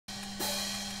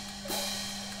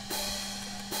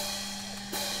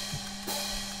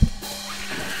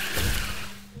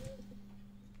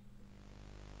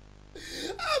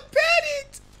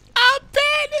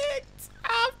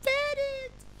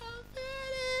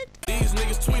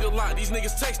lot. These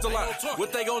niggas text a lot.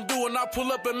 What they gonna do when I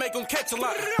pull up and make them catch a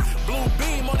lot? Blue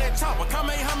beam on that chopper.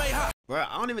 Kamehameha. Bro,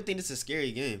 I don't even think this is a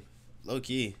scary game. Low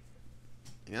key.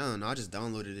 I don't know. I just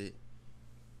downloaded it.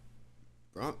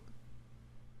 Bro.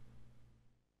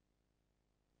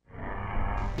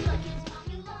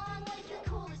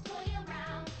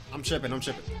 I'm tripping.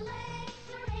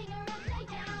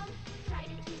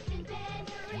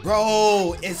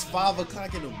 Bro, it's 5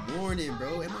 o'clock in the morning,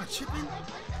 bro. Am I tripping?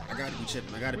 I gotta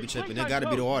be tripping. It gotta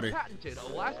be the water.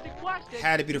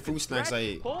 Had to be the fruit snacks I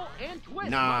ate.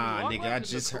 Nah, nigga, I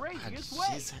just.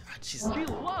 She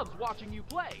loves watching you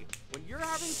play. When you're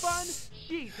having fun,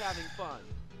 she's having fun.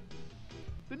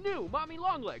 The new Mommy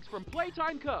Longlegs from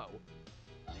Playtime Co.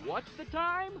 What's the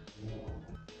time?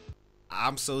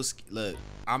 I'm so look.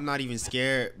 I'm not even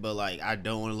scared, but like I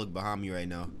don't want to look behind me right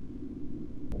now.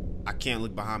 I can't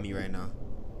look behind me right now.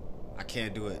 I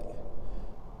can't do it,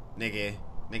 nigga.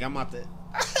 I'm about to.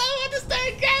 I want to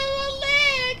start grabbing my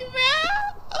leg, bro.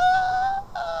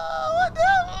 What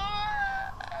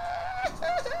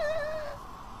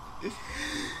the?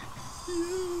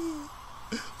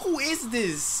 Who is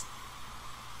this?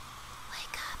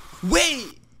 Wake up.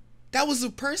 Wait, that was a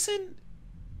person?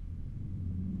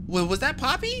 Well, was that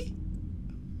Poppy?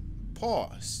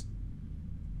 Pause.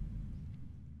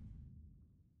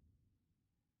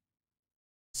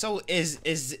 So is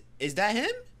that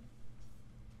him?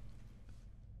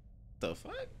 The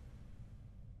fuck?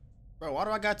 Bro, why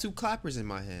do I got 2 clappers in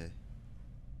my hand?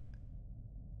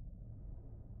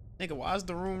 Nigga, why is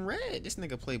the room red? This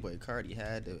nigga Playboy Cardi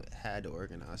had to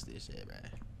organize this shit, bro.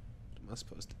 What am I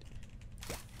supposed to do?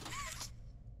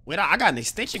 Wait, I got an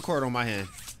extension cord on my hand.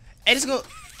 Hey, let's go.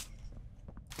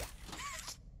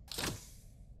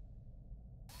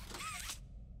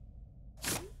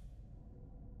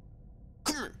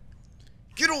 Come here.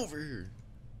 Get over here.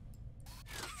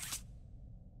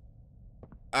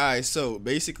 Alright, so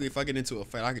basically if I get into a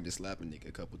fight, I can just slap a nigga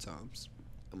a couple times.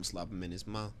 I'm gonna slap him in his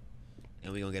mouth.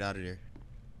 And we gonna get out of there.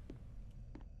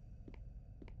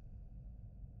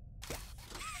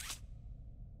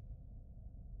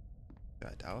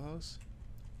 Got a dollhouse?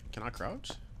 Can I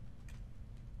crouch?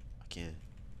 I can.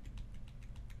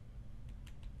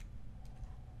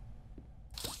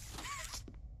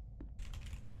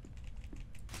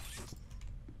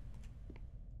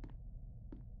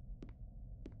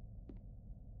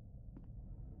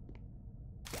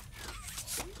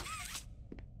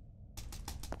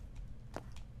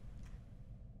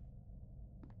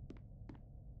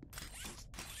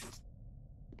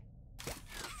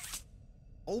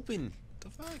 Open. The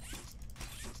fuck?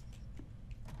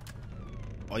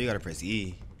 Oh, you gotta press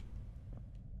E.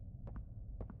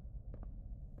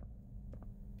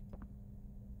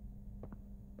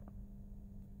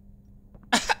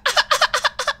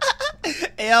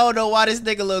 Hey, I don't know why this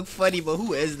nigga look funny, but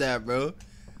who is that, bro?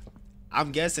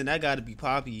 I'm guessing that gotta be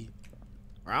Poppy.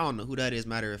 Or I don't know who that is,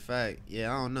 matter of fact.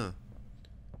 Yeah, I don't know.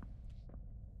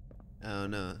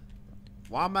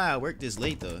 Why am I at work this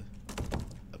late, though?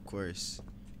 Of course.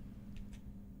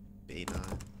 Bay 9.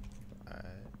 Alright.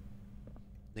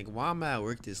 Nigga, why am I at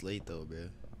work this late though, bro?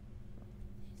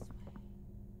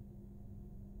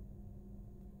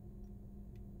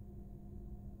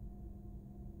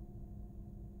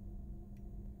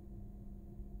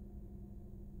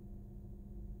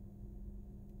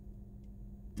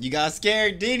 You got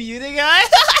scared, didn't you, nigga?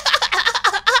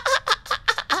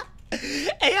 Hey,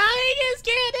 I ain't get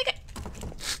scared, nigga.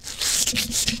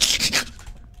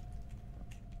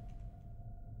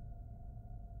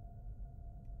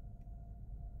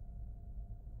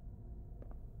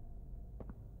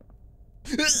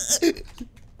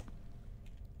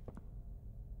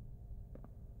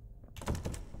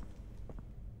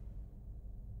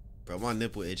 Bro, my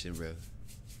nipple itching, bro.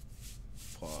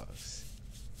 Pause.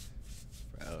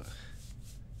 Bro.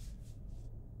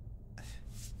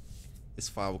 It's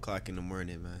 5 o'clock in the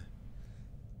morning, man.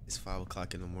 It's 5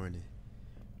 o'clock in the morning.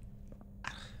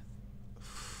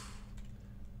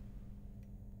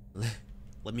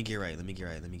 Let me get right.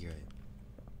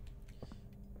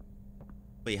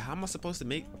 Wait, how am I supposed to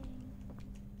make?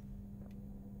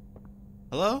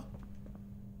 Hello?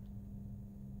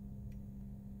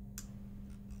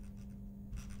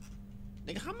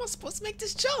 Nigga, how am I supposed to make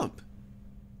this jump?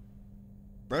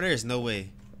 Bro, there's no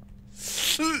way.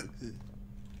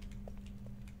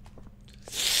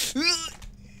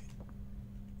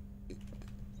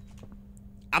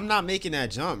 I'm not making that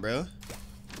jump, bro.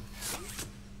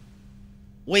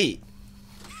 Wait.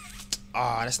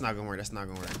 Oh, that's not gonna work.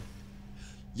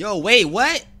 Yo, wait,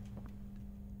 what?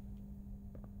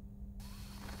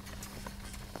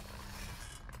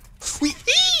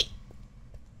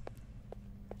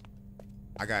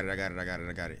 I got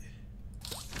it.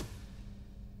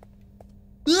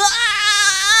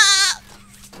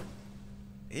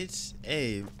 It's,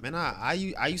 hey, man, I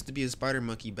used to be a spider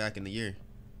monkey back in the year.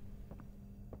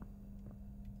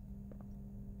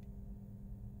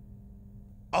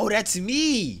 Oh, that's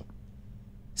me.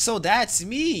 So that's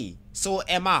me. So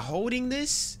am I holding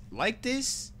this like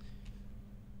this?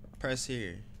 Press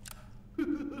here. Hey,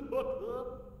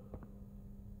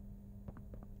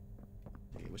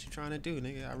 what you trying to do,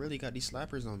 nigga? I really got these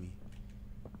slappers on me.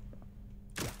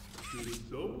 Does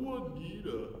someone need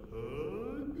a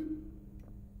hug?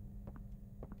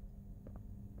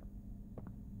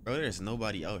 Bro, there's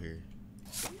nobody out here.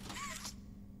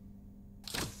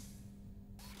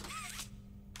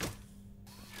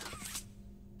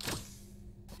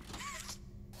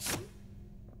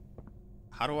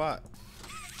 How do I?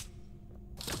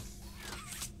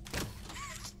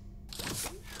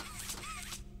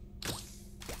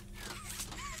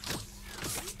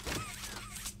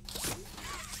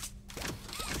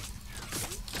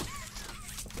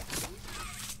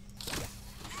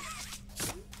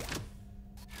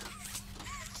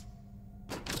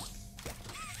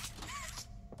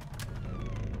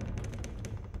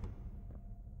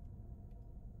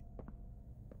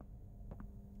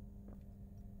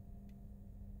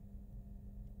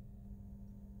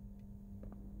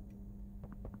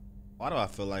 Why do I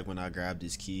feel like when I grab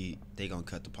this key, they gonna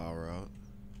cut the power out?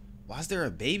 Why is there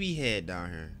a baby head down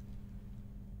here?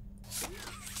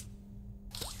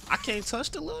 I can't touch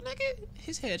the little nigga?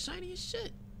 His head shiny as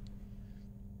shit.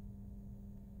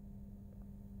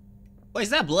 Wait, is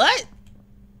that blood?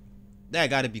 That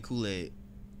gotta be Kool-Aid.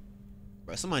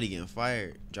 Bro, somebody getting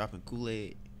fired, dropping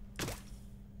Kool-Aid.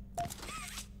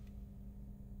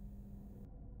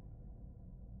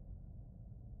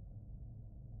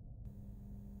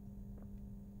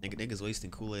 Niggas wasting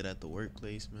Kool-Aid at the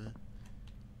workplace, man.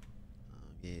 I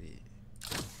don't get it.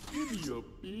 Give me a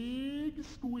big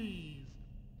squeeze.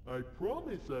 I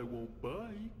promise I won't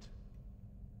bite.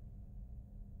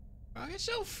 Bro, get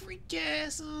your freak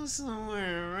ass on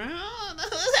somewhere around.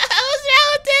 What's wrong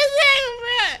with this nigga,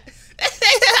 bro?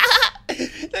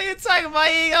 Nigga talking about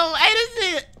he ain't gonna. Hey,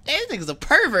 this nigga's a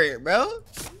pervert, bro.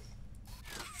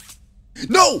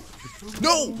 No!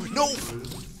 No! No!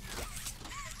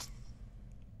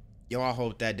 Yo, I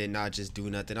hope that did not just do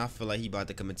nothing. I feel like he about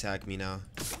to come attack me now.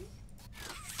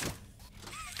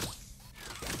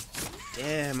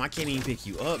 Damn, I can't even pick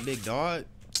you up, big dog.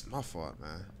 My fault,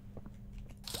 man.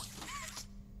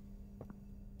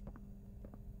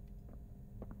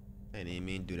 I didn't even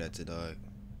mean to do that to dog.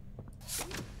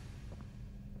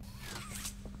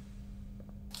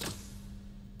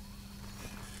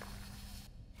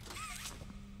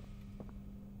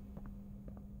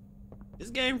 This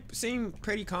game seemed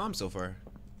pretty calm so far.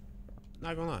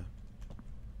 Not gonna lie.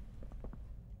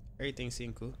 Everything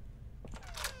seemed cool.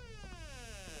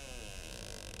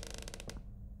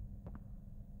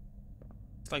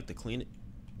 It's like the cleanest.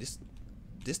 This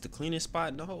the cleanest spot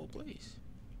in the whole place.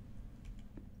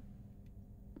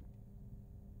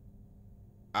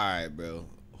 Alright, bro.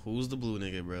 Who's the blue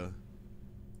nigga, bro?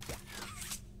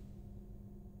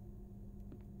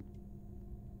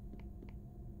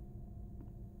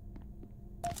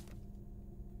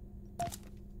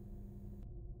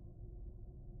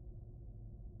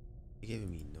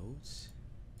 Giving me notes.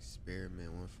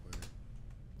 Experiment 1 for.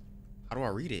 How do I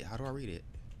read it? How do I read it?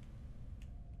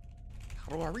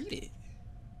 How do I read it?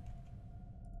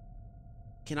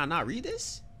 Can I not read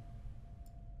this?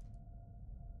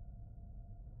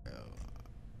 Bro,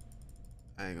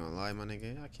 I ain't gonna lie, my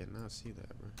nigga. I cannot see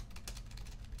that, bro.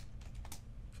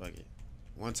 Fuck it.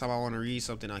 One time I want to read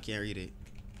something, I can't read it.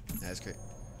 That's crazy.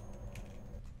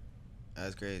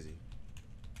 That's crazy.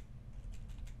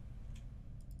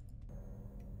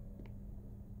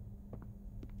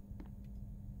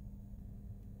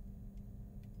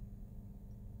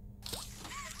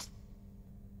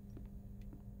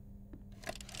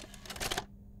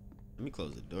 Let me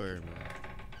close the door, man.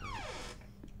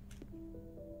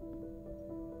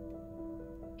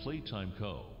 Playtime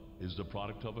Co. is the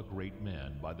product of a great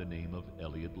man by the name of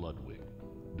Elliot Ludwig.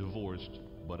 Divorced,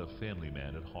 but a family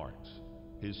man at heart.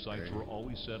 His sights were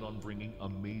always set on bringing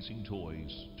amazing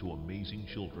toys to amazing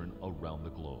children around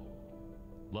the globe.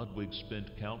 Ludwig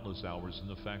spent countless hours in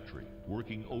the factory,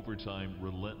 working overtime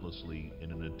relentlessly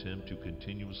in an attempt to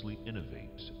continuously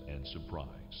innovate and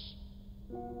surprise.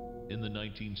 In the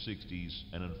 1960s,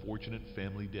 an unfortunate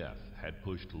family death had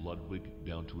pushed Ludwig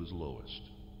down to his lowest.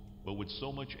 But with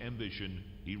so much ambition,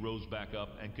 he rose back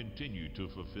up and continued to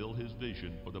fulfill his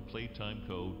vision for the Playtime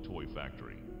Co. toy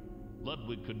factory.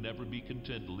 Ludwig could never be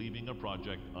content leaving a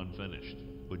project unfinished.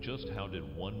 But just how did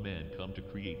one man come to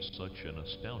create such an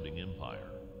astounding empire?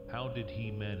 How did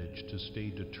he manage to stay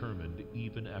determined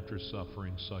even after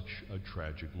suffering such a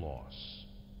tragic loss?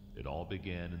 It all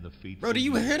began in the fateful Bro, do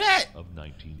you hear that? Of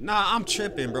 19. Nah, I'm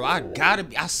tripping, bro. I gotta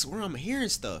be. I swear I'm hearing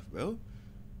stuff, bro.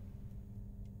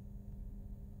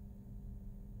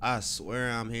 I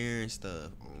swear I'm hearing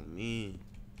stuff. Oh, man.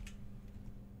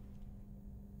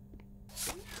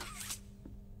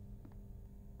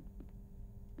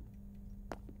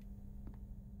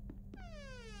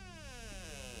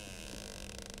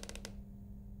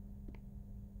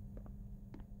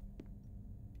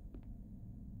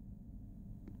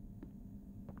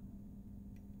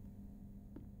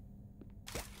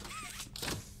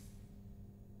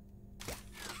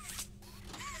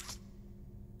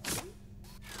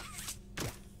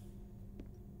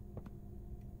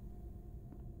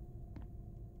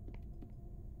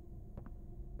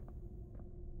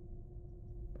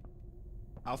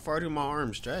 How far do my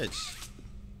arms stretch?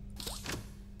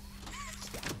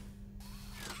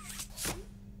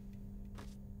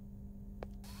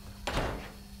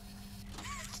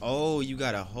 Oh, you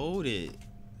gotta hold it.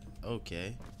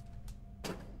 Okay.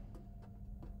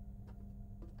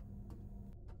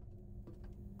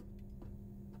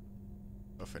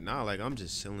 But for now, like, I'm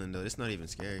just chilling though. It's not even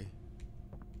scary.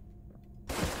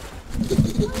 Sorry.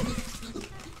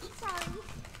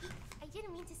 I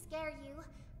didn't mean to scare you.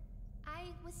 I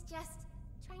was just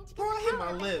trying to get Bro, I hit the my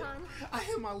power lip. back on. I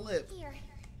hit my lip. Here.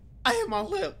 I hit my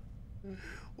lip.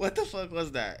 What the fuck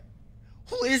was that?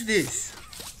 Who is this?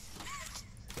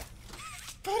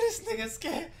 Bro, this nigga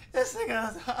scared. This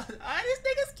nigga scared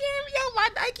me on my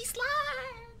Nike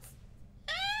slides.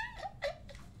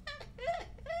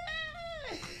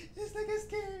 This nigga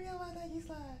scared me on my Nike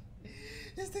slide.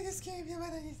 This nigga scared me on my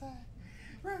Nike slide.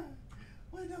 Bro,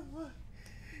 what the fuck?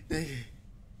 Nigga.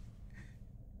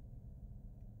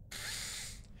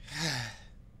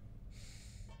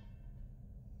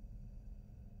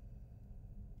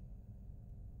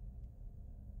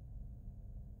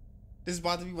 This is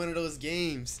about to be one of those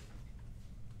games.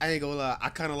 I ain't gonna lie, I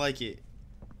kinda like it.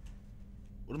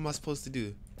 What am I supposed to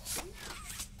do?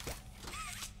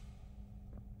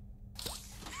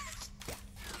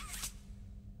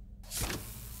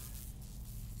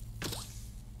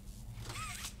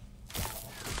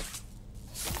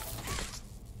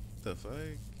 The fuck?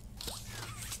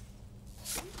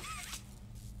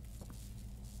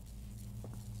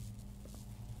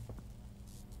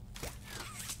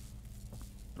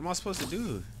 What am I supposed to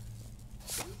do?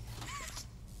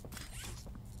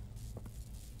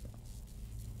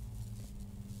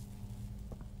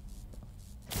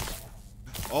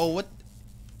 Oh, what?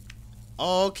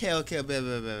 Oh, okay, okay. I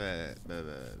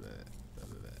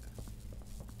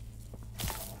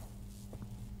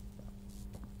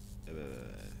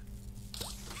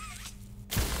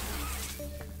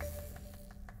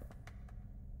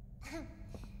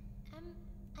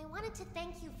wanted to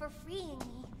thank you for freeing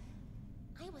me.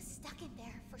 I was stuck in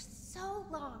there for so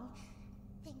long.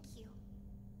 Thank you.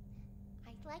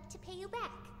 I'd like to pay you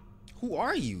back. Who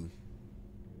are you?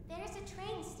 There's a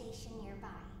train station nearby.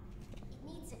 It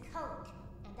needs a code,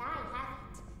 and I have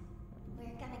it.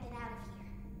 We're gonna get out of here.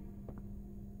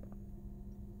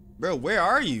 Bro, where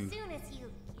are you? As soon as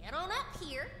you get on up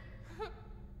here. Come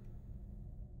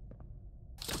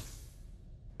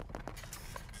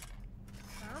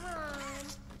on.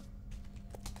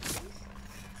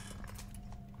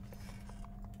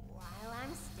 While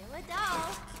I'm still a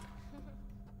doll.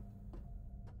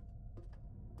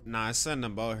 Nah, it's something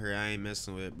about her I ain't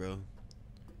messing with, bro.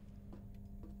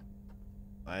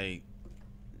 Like,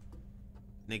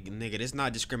 nigga, this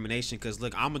not discrimination, cause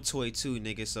look, I'm a toy too,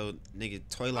 nigga. So, nigga,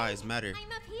 toy lives matter.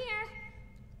 I'm up here.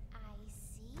 I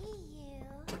see you.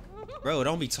 Bro,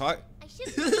 don't be talk. I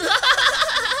should.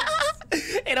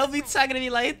 Hey, don't be talking to me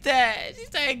like that. She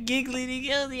started giggling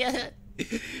again. Yeah.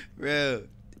 Bro,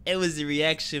 it was the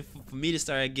reaction for me to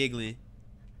start giggling.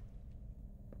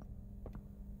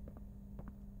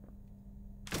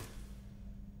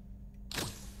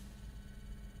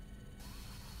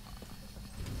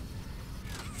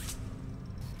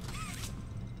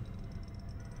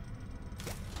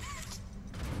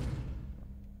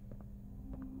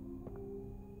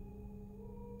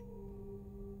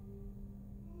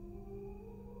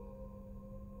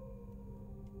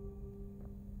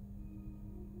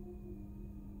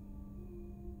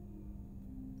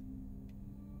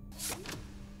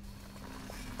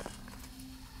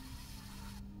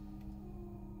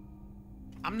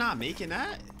 I'm not making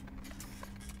that.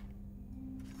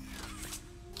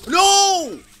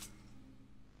 No!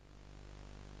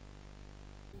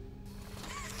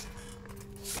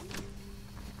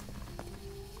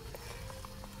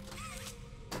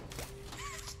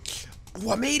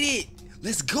 Oh, I made it.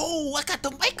 Let's go. I got the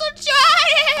Michael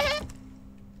Jordan.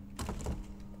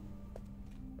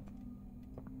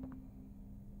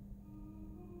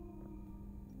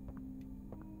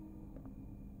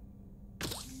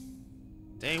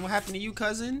 Dang, what happened to you,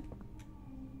 cousin?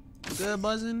 You good,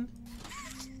 buzzing?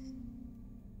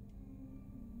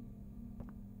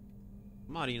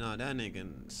 Somebody knocked that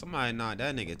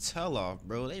nigga tail off,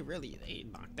 bro. They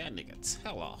knocked that nigga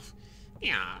tail off.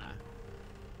 Yeah.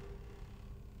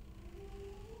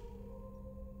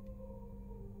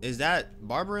 Is that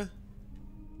Barbara?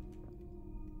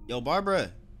 Yo,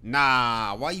 Barbara.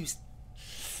 Nah, why are you?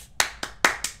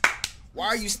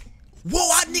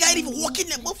 Whoa, nigga ain't even walk in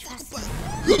that motherfucker.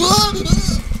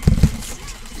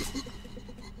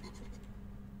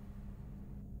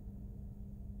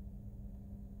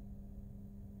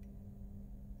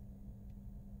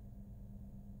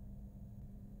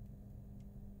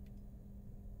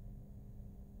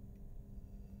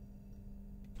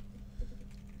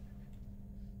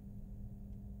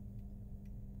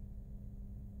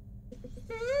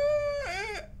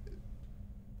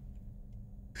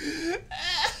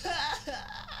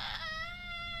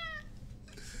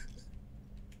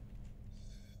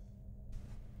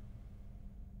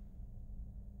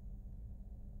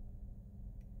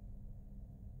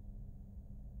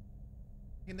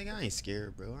 Nigga, I ain't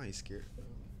scared, bro. I ain't scared, bro.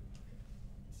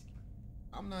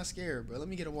 I'm not scared, bro. Let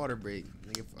me get a water break.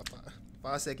 Nigga,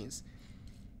 5 seconds.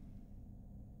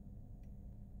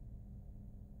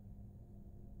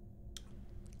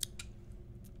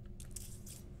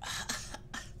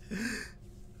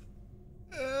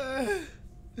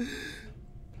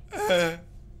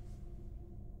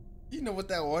 You know what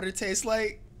that water tastes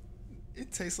like?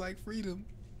 It tastes like freedom.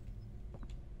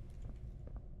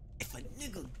 If a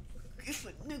nigga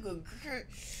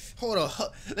hold on,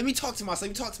 let me talk to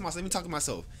myself.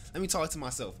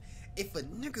 If a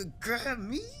nigga grab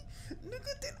me,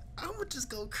 nigga, then I'ma just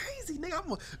go crazy,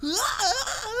 nigga.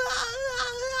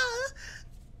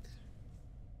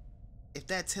 If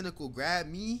that tentacle grab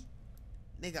me,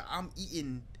 nigga, I'm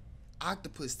eating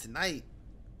octopus tonight.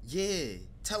 Yeah,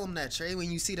 tell him that, Trey,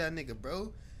 when you see that nigga,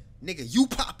 bro. Nigga, you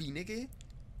Poppy, nigga.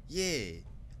 Yeah,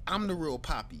 I'm the real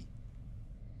Poppy.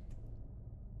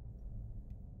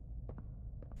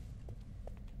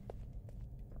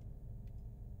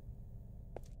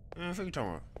 What are you talking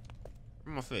about?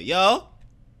 Where my foot? Yo?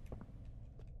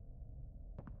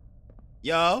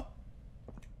 Yo?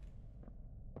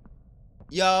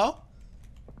 Yo?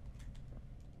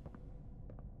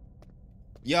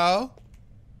 Yo?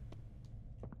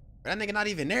 That nigga not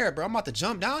even there, bro. I'm about to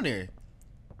jump down there.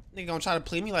 Nigga gonna try to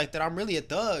play me like that. I'm really a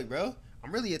thug, bro.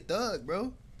 I'm really a thug,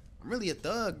 bro.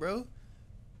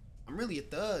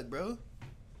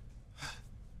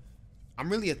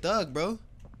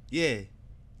 Yeah.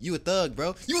 You a thug,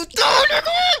 bro. You a thug,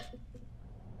 nigga!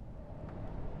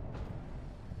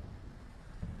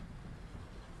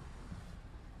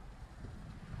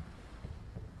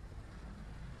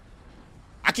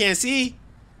 I can't see.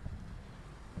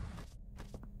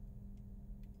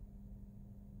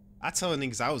 I told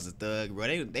niggas I was a thug, bro.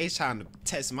 They trying to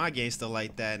test my game stuff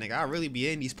like that, nigga. I really be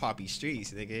in these poppy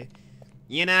streets, nigga.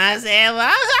 You know what I'm saying?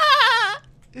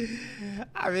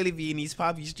 I really be in these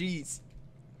poppy streets.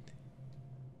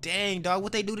 Dang, dog,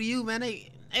 what they do to you, man? They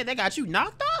got you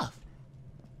knocked off.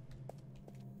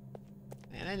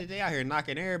 Man, they out here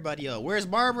knocking everybody up. Where's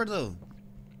Barbara, though?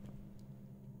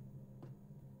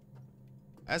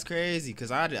 That's crazy,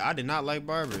 because I did not like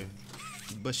Barbara.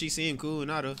 But she seemed cool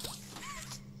now, though.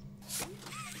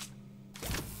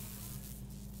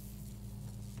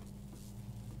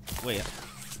 Wait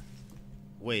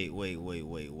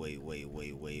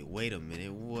a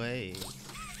minute, wait.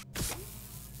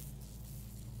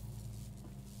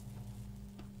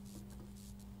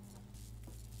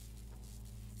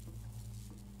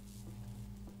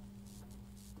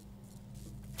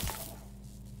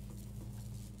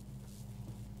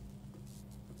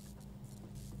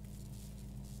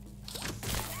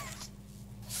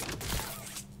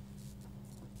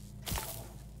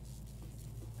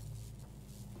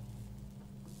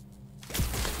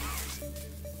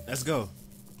 Let's go.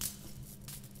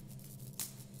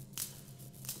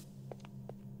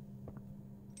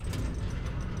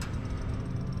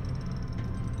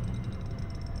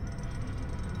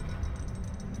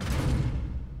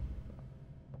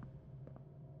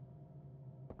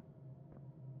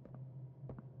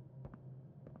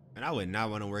 And I would not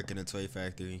want to work in a toy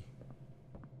factory.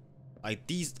 Like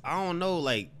these, I don't know,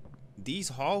 like these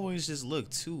hallways just look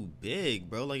too big,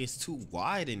 bro. Like it's too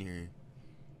wide in here.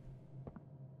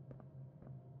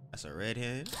 That's a red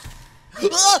hand.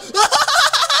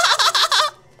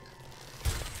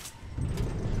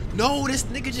 No, this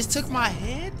nigga just took my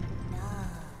head.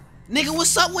 Nigga,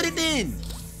 what's up with it then?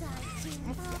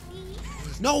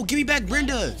 No, give me back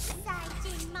Brenda.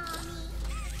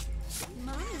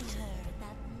 Mommy heard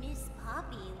that Miss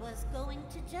Poppy was going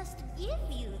to just give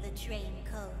you the train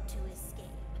code to escape.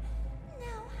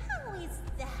 Now, how is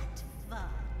that fun?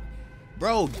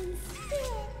 Bro, Instead,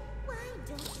 why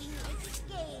don't you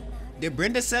escape out of did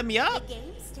Brenda set me up? The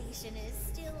game station is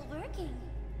still working.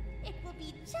 It will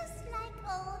be just like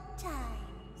old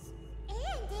times.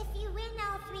 And if you win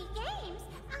all 3 games,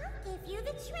 I'll give you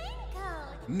the train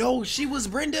code. No, she was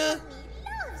Brenda. Mommy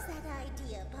loves that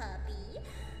idea, Poppy.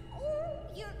 Oh,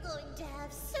 you're going to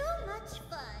have so much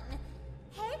fun.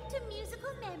 Head to musical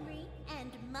memory,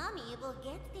 and Mommy will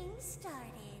get things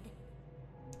started.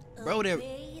 Bro, they're...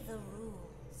 Obey the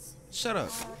rules. Shut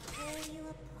up. I'll tear you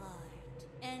apart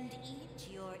and eat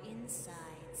your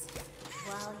insides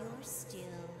while you're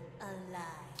still alive.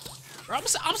 Bro, I'm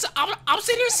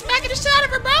sitting here smacking the shit out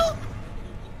of her, bro.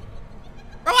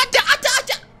 Bro,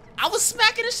 I was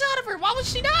smacking the shit out of her. Why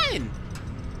was she dying?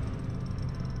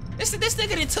 This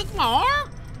nigga done took my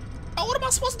arm? Oh, what am I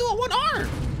supposed to do with one arm?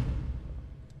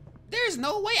 There's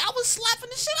no way. I was slapping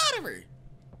the shit out of her.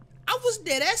 I was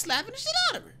dead ass slapping the shit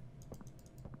out of her.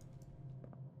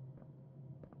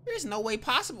 There's no way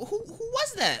possible. Who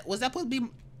was that? Was that supposed to be?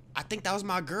 I think that was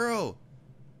my girl.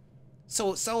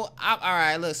 So all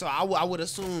right. Look, so I would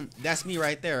assume that's me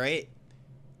right there, right?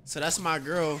 So that's my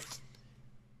girl.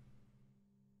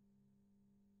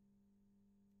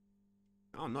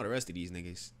 I don't know the rest of these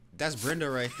niggas. That's Brenda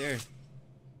right there.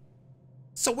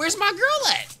 So where's my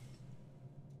girl at?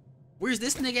 Where's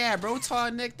this nigga at, bro?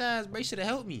 Tall neck thighs, bro. You should have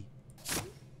helped me.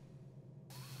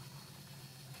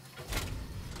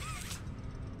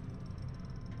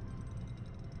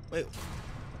 Wait.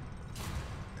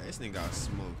 This nigga got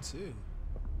smoked too.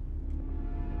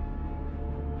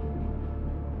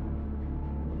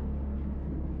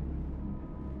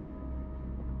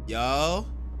 Yo.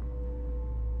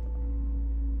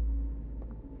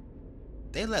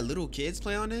 They let little kids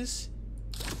play on this?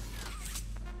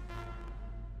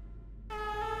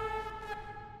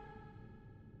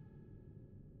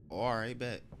 Alright,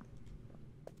 bet.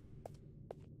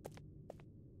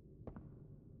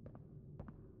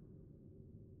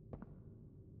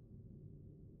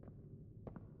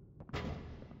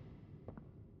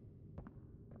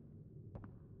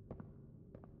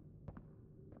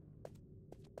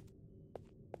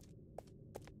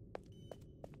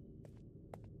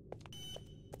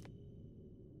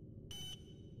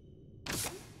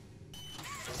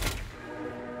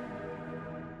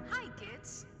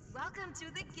 Welcome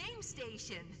to the game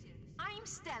station. I'm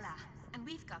Stella, and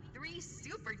we've got 3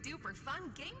 super duper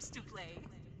fun games to play.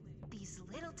 These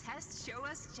little tests show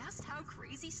us just how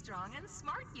crazy strong and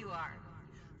smart you are.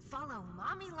 Follow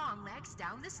Mommy Longlegs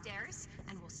down the stairs,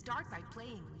 and we'll start by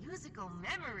playing musical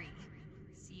memory.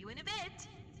 See you in a bit.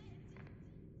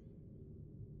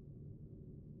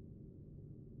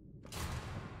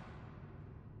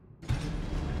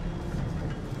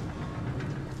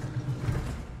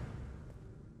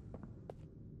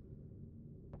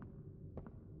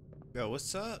 Yo,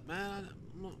 what's up, man?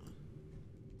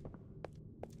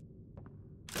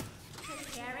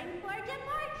 Preparing for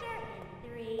departure in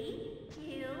 3,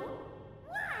 2,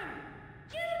 1.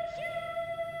 Choo-choo!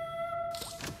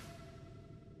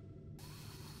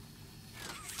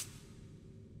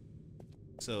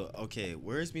 So, okay,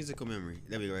 where's musical memory?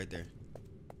 There we go, right there.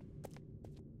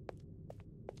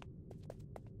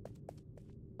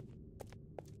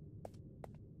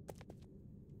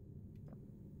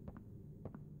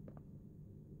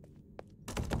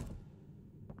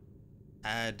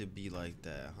 Had to be like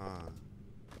that, huh?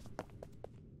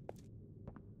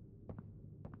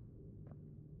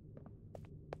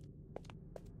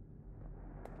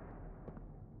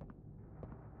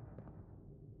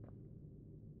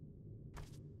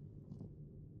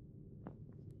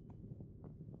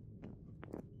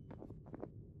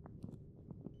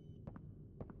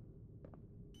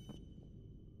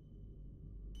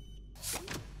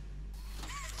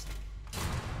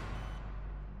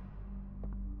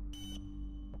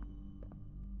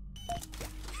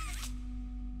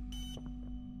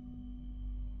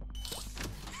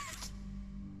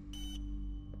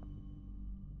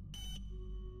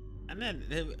 And then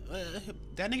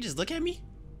that nigga just look at me.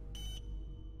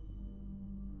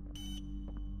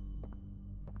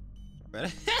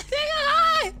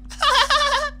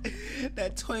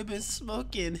 That toy been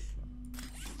smoking.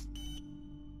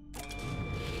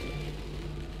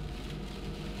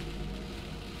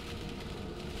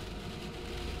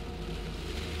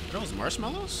 Are those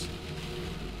marshmallows?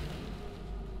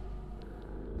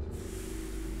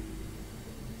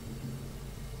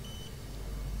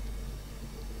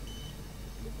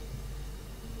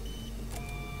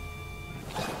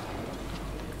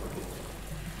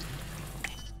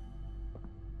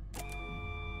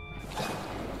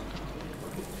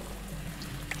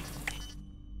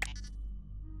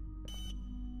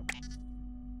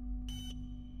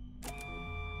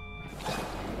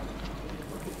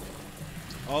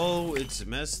 Oh, it's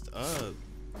messed up.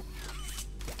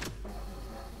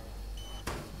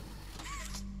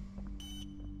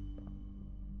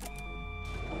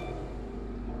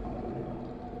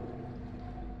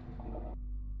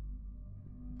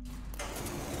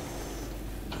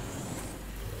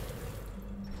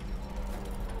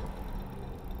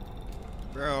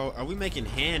 Bro, are we making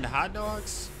hand hot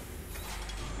dogs?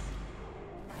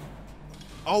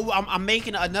 Oh, I'm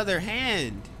making another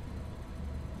hand.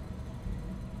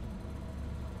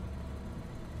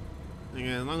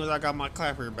 Yeah, as long as I got my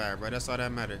clapper back, bro, that's all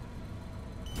that matters.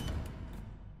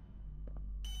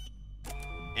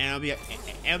 And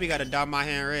we gotta dye my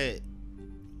hand red.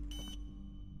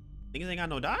 Niggas ain't got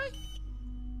no dye?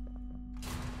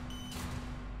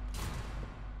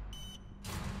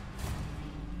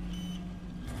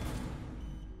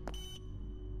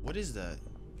 What is that?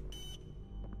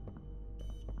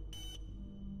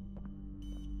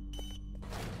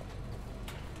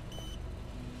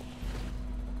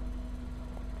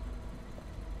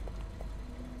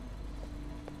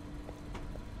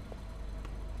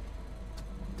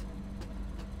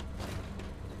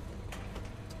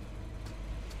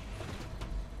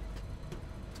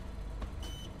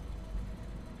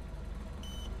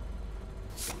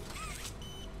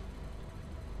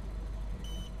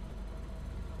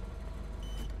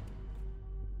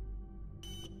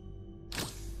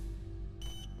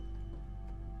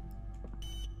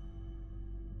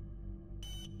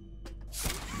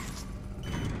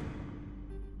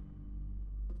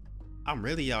 I'm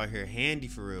really out here handy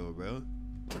for real, bro.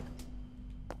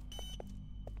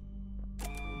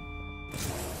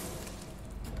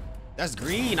 That's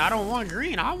green. I don't want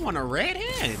green. I want a red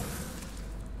hand.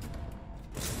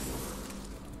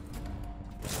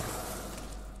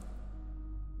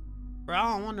 Bro,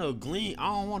 I don't want no green. I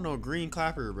don't want no green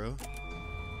clapper, bro.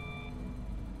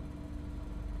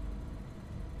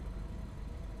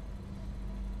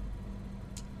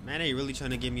 Man, they really trying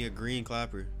to give me a green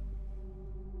clapper.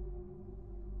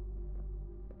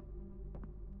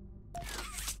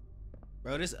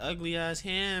 Bro, this ugly ass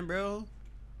hand, bro.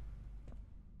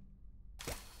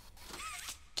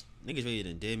 Niggas really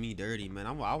done did me dirty, man.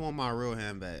 I want my real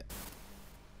hand back.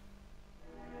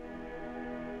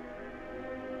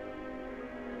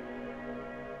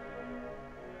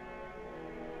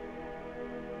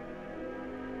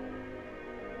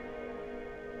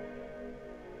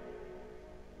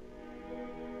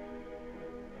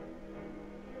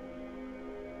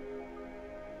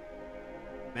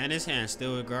 Man, this hand's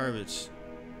still garbage.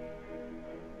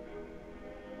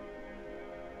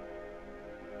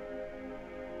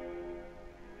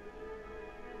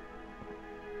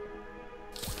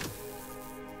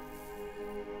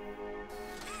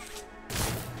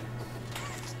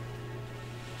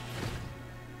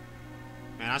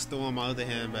 Man, I still want my other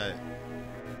hand back.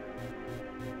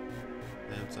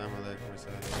 Damn time I left for a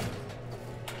second.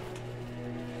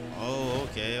 Oh,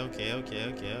 okay.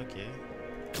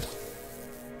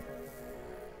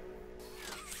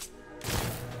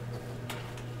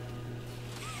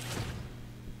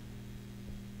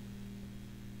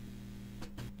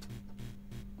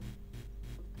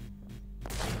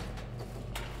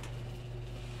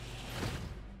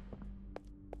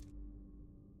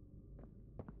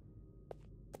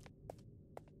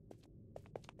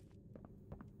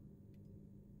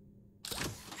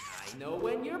 I know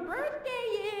when your birthday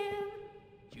is.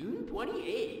 June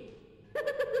 28th.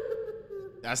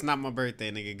 That's not my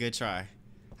birthday, nigga. Good try.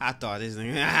 I thought this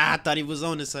nigga. I thought he was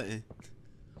on to something.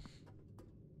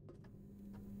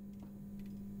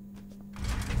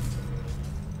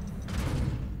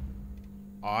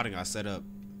 Oh, I think I set up.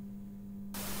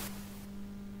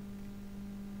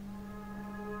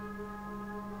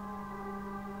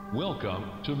 Welcome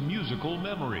to Musical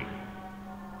Memory.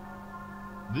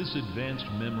 This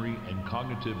advanced memory and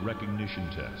cognitive recognition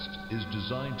test is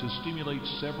designed to stimulate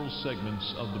several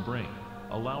segments of the brain,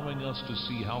 allowing us to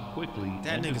see how quickly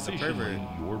and efficiently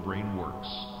your brain works.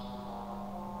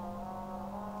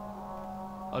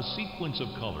 A sequence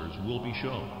of colors will be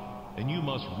shown, and you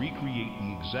must recreate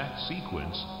the exact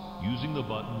sequence using the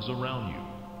buttons around you.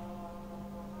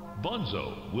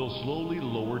 Bunzo will slowly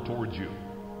lower towards you.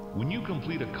 When you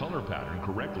complete a color pattern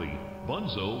correctly,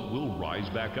 Bunzo will rise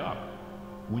back up.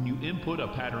 When you input a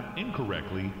pattern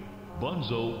incorrectly,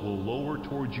 Bunzo will lower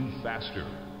towards you faster.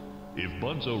 If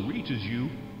Bunzo reaches you,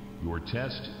 your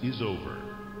test is over.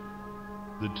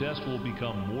 The test will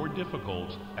become more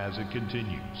difficult as it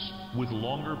continues, with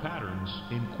longer patterns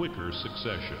in quicker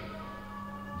succession.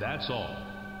 That's all.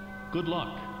 Good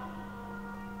luck.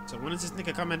 So when is this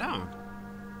nigga coming down?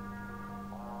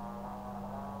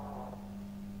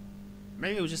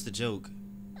 Maybe it was just a joke.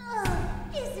 Oh,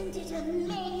 is Isn't it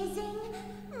amazing?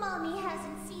 Mommy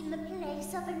hasn't seen the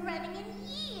place up and running in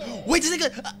years. Wait, this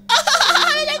nigga.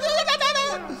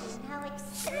 Imagine how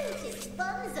excited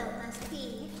Bunzo must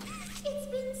be. It's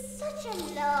been such a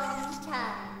long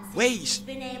time since Wait. he's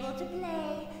been able to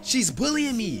play. She's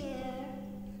bullying me. Here.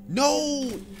 No. Oh,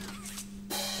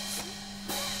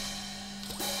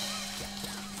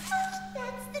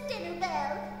 that's the dinner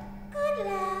bell. Good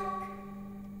luck.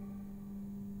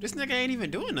 This nigga ain't even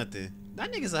doing nothing.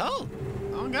 That nigga's a hoe.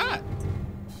 Oh God.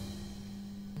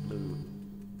 Blue.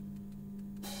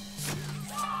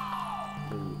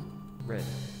 Blue. Red.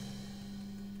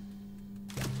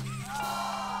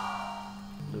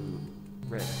 Blue.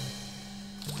 Red.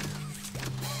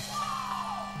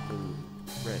 Blue.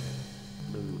 Red.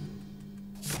 Blue.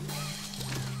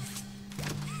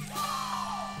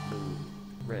 Blue.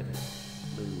 Red.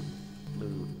 Blue.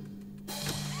 Blue.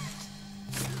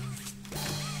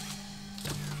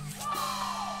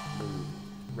 Blue.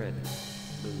 Red.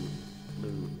 Blue.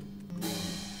 Blue. Green.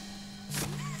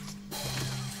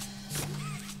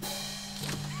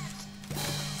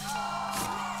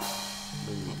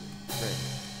 Blue. Red.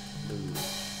 Blue.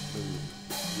 Blue.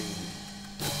 Green.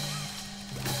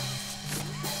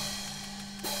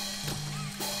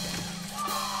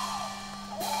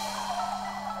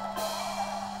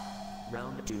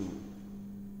 Round 2.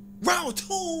 Round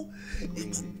 2.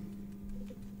 Green.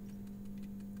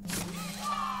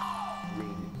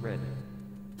 Green. Red.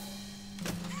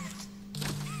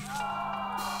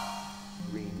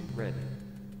 Green. Red.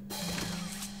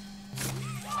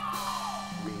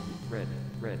 Green. Red.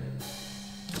 Red.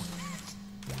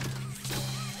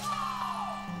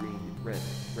 Green. Red.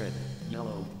 Red.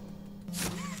 Yellow.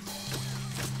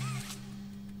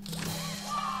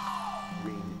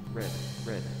 Green. Red.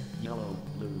 Red. Yellow.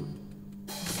 Blue.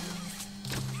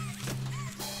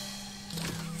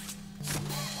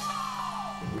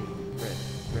 Green. Red.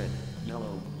 Red.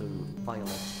 Yellow. Blue.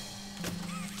 Violet.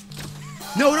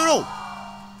 No, no, no.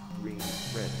 Green,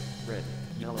 red, red,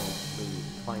 yellow, blue,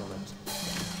 violet.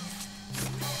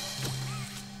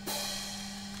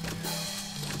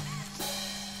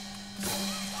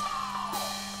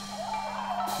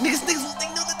 Niggas think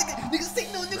no, niggas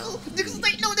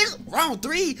think no, niggas. Round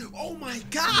 3. Oh my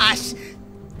gosh.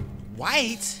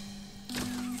 White.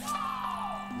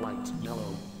 White,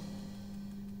 yellow.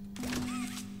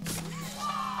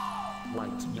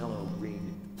 White, yellow,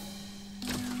 green.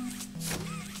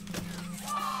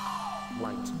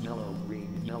 White, yellow,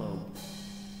 green, yellow.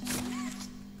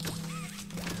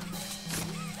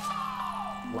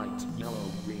 White,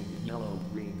 yellow, green, yellow,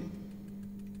 green.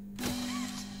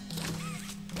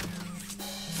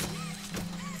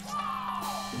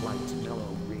 White,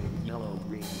 yellow, green,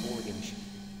 orange.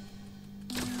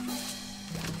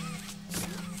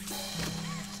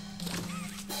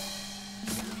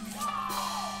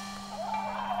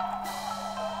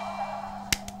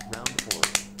 Round 4.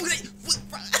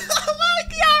 Oh my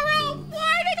God, round 4,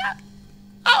 nigga.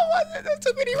 I wasn't. There's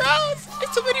too many rounds.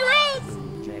 It's too many rounds.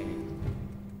 Blue, J.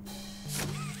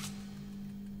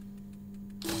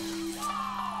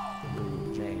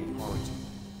 Blue, J, heart.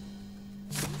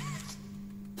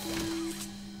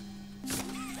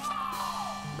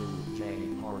 Blue, J,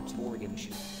 heart, orange.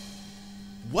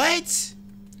 What?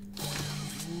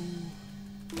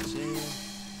 J.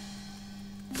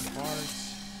 Heart.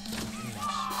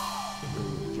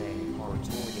 Blue, J, heart,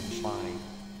 orange, 5.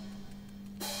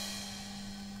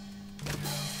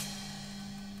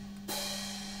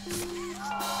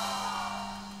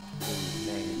 Blue, J,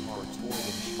 heart,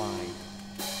 orange, 5.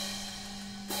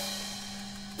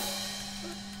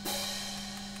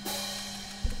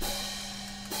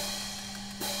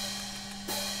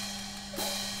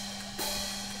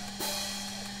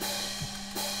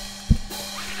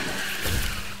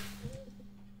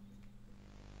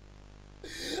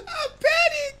 I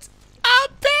panicked. I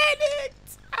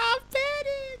panicked. I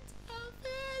panicked. I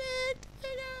panicked.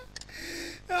 Nigga.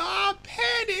 I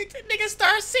panicked. Niggas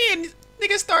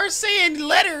start saying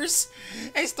letters.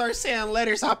 They start saying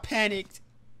letters. I panicked.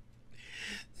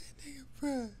 Nigga,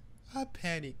 bruh. I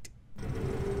panicked.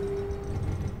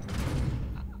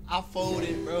 I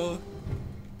folded, bro.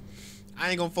 I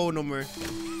ain't gonna fold no more. J,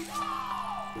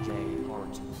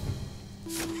 heart.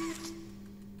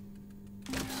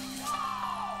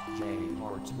 J,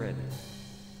 heart, red.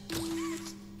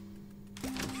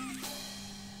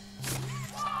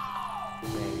 J,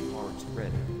 heart,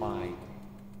 red, 5.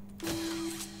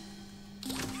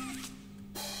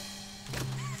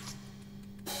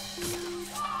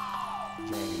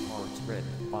 J, heart, red,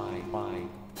 5, 5.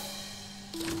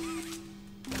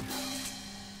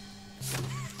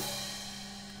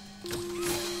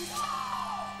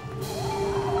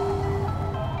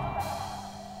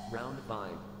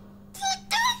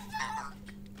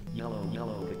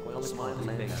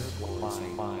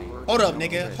 Hold up,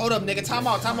 nigga. Hold up, nigga. Time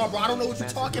out, bro. I don't know what you're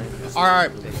talking. All right.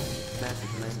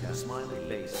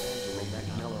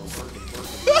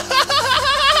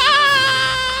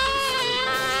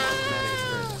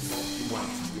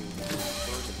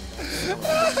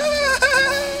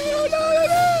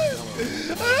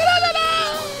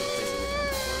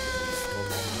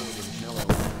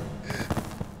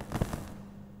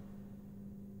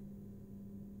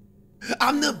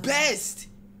 I'm the best.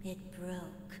 It broke.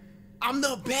 I'm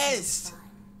the best.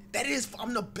 That is,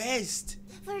 I'm the best.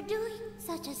 For doing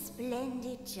such a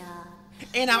splendid job.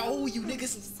 And I owe you,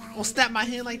 niggas. Don't snap my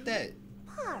hand like that.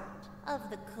 Part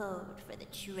of the code for the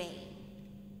train.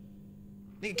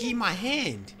 Nigga, keep my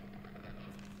hand.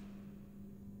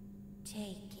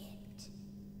 Take it.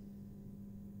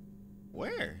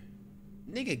 Where?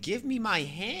 Nigga, give me my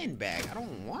hand back. I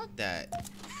don't want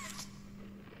that.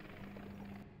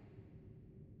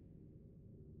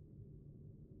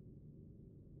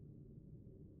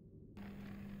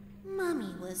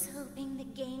 Mommy was hoping the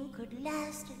game could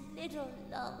last a little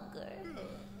longer.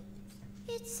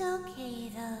 It's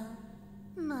okay, though.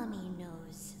 Mommy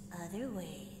knows other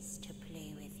ways to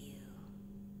play with you.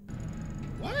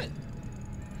 What?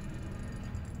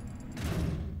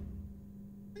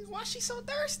 Why she so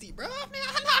thirsty, bro?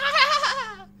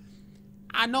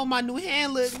 I know my new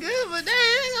hand looks good, but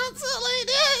dang, I'm so like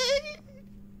that.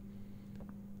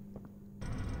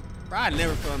 Bro, I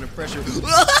never felt under pressure.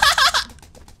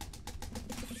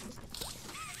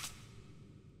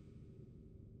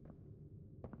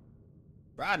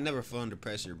 Bro, I never feel under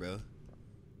pressure, bro.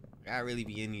 I really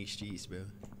be in these streets, bro.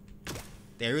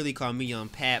 They really call me Young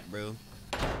Pap, bro.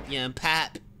 Young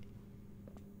Pap.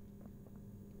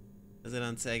 That's what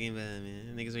I'm talking about,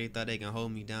 man. Niggas really thought they can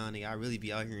hold me down, nigga. I really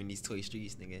be out here in these toy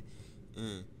streets, nigga.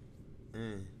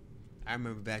 I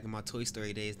remember back in my Toy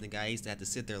Story days, nigga, I used to have to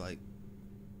sit there like...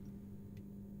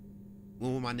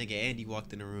 When my nigga Andy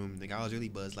walked in the room, nigga, I was really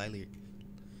Buzz Lightyear.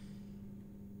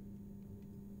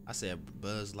 I said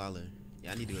Buzz Lightyear.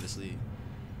 Yeah, I need to go to sleep.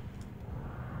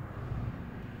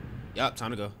 Yup, time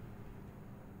to go.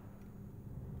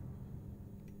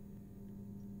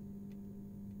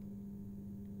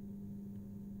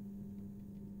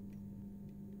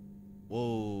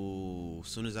 Whoa, as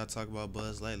soon as I talk about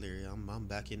Buzz Lightyear, I'm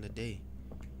back in the day.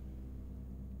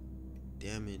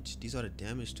 Damage. These are the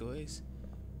damaged toys?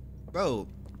 Bro,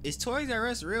 is Toys R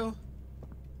Us real?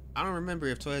 I don't remember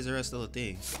if Toys R Us still a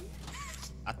thing.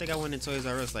 I think I went in Toys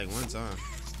R Us like one time.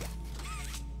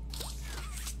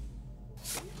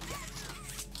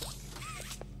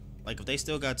 Like if they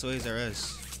still got Toys R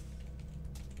Us.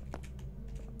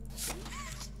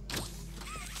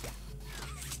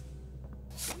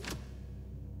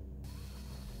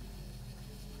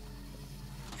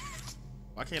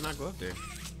 Why can't I go up there?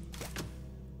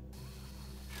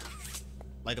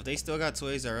 Like if they still got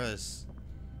Toys R Us,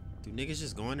 do niggas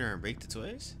just go in there and break the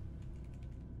toys?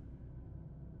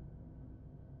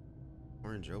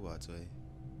 Orange robot toy.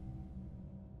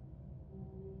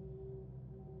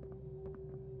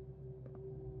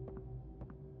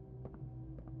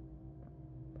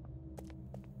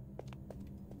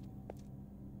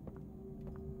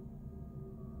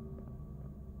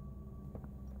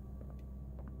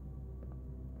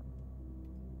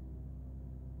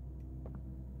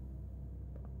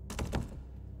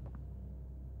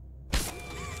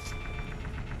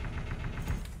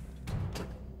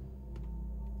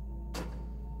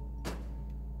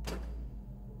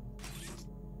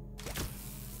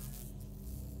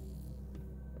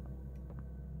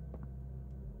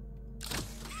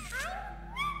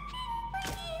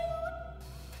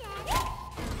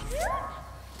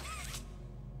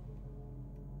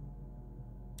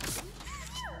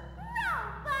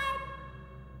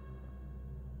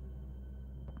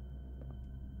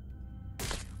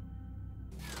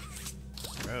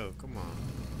 Bro, come on.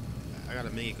 I gotta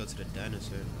make it go to the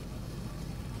dinosaur.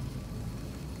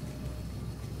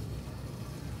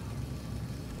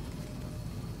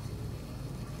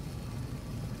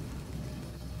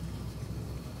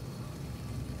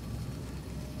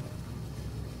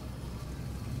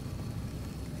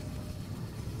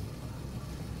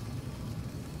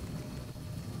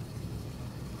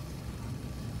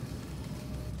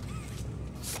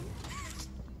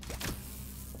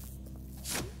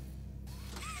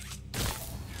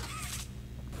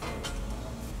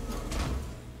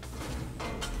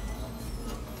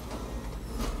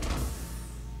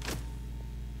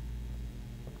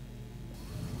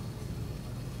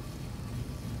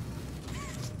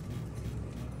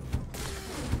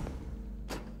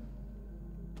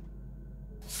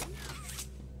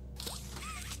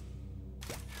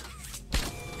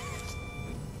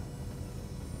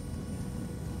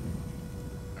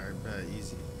 that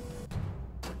easy.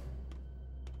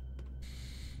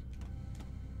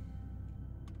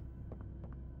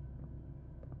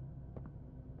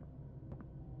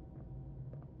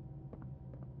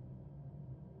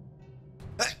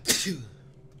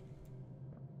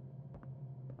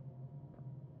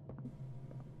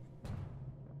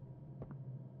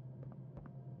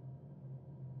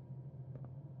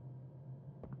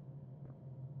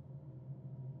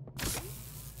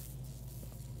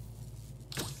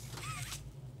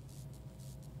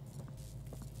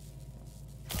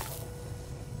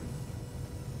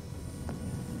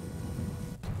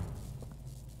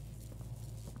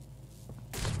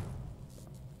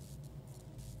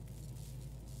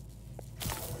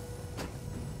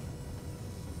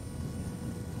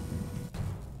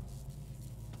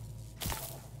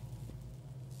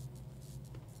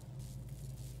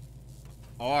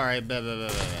 All right, bet.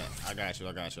 I got you.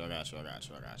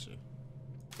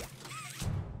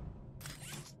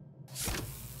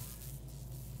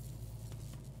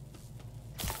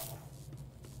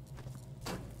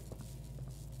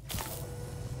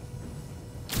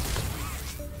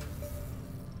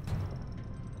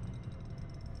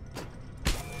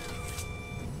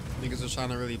 Niggas was trying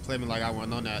to really play me like I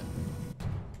wasn't on that.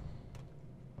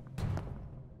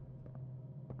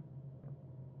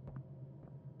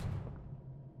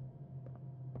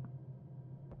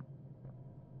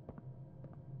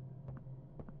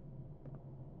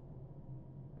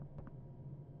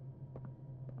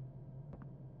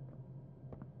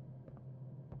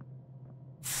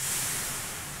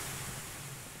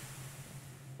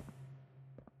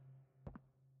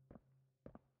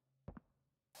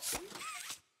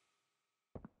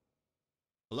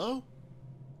 Hello?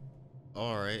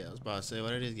 Alright, I was about to say, why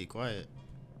did it get quiet?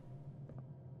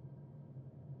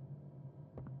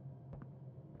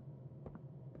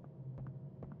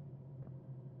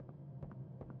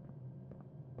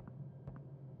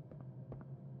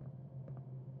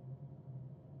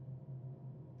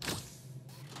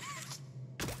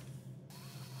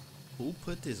 Who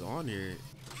put this on here?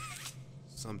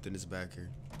 Something is back here.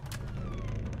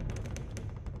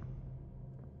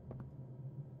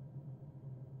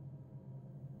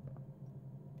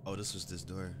 Oh, this was this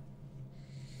door.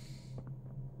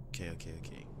 Okay.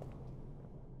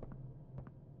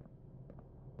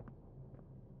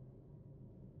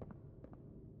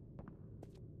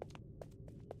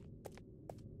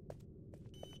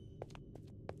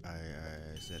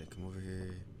 I said it. Come over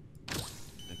here.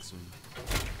 Next one.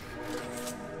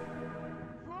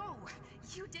 Whoa,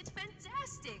 you did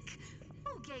fantastic.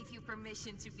 Who gave you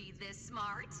permission to be this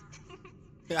smart?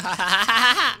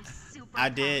 I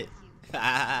did.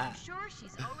 I'm sure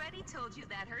she's already told you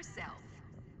that herself.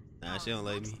 Nah, she don't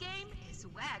like me. Next game is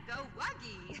Waggo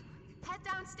Wuggy. Head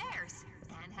downstairs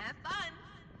and have fun.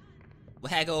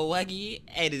 Waggo Wuggy.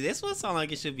 Hey, does this one sound like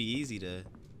it should be easy to?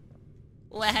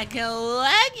 Waggo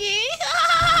Wuggy.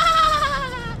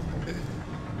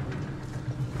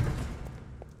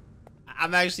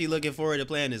 I'm actually looking forward to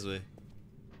playing this way.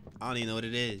 I don't even know what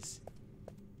it is.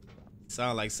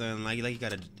 Sound like something like you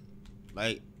gotta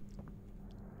like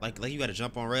you gotta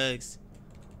jump on rugs.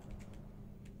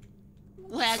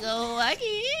 Waggo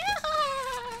Wuggy.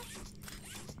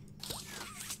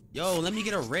 Yo, let me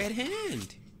get a red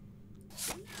hand.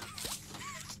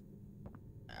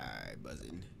 Alright,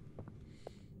 buzzing.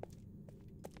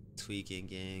 Tweaking,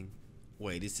 gang.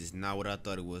 Wait, this is not what I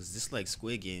thought it was. This is like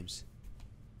Squid Games.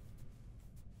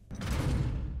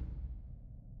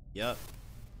 Yup.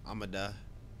 I'ma die.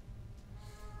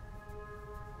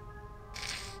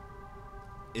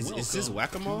 Is this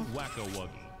whack-a-mole? Wacko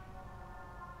Wuggy.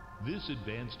 This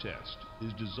advanced test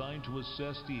is designed to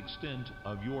assess the extent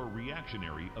of your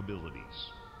reactionary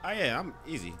abilities. Oh yeah, I'm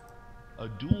easy. A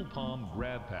dual palm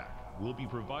GrabPack will be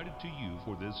provided to you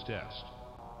for this test.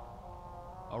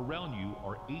 Around you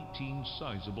are 18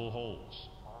 sizable holes.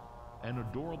 An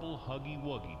adorable Huggy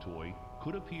Wuggy toy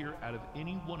could appear out of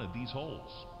any one of these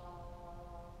holes.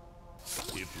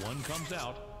 If one comes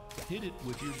out, hit it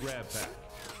with your GrabPack.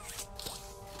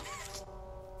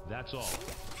 That's all.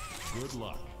 Good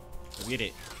luck. Get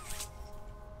it.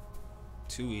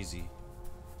 Too easy.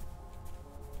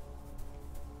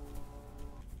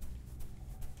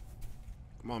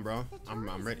 Come on, bro.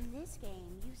 I'm ready. In this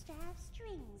game used to have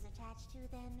strings attached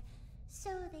to them, so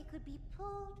they could be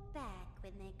pulled back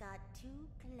when they got too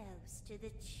close to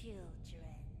the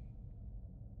children.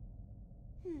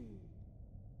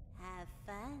 Have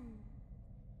fun.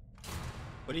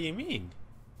 What do you mean?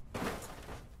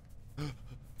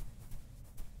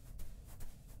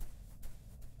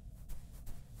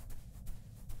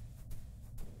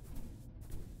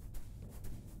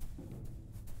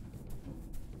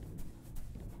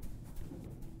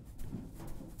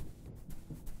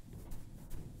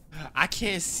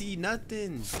 can't see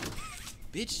nothing,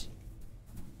 bitch.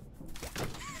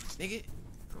 Nigga,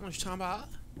 I don't know what you're talking about.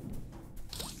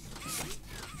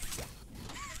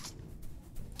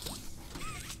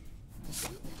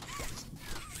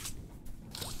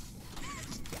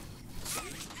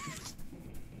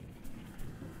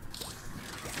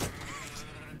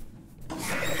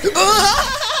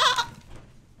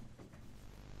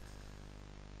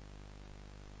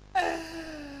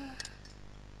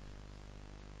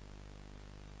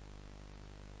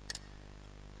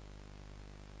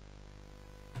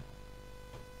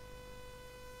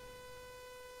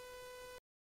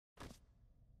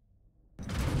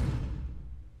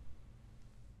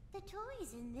 The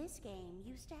toys in this game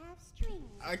used to have strings.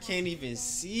 I can't even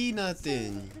see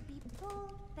nothing. So it could be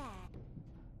pulled back.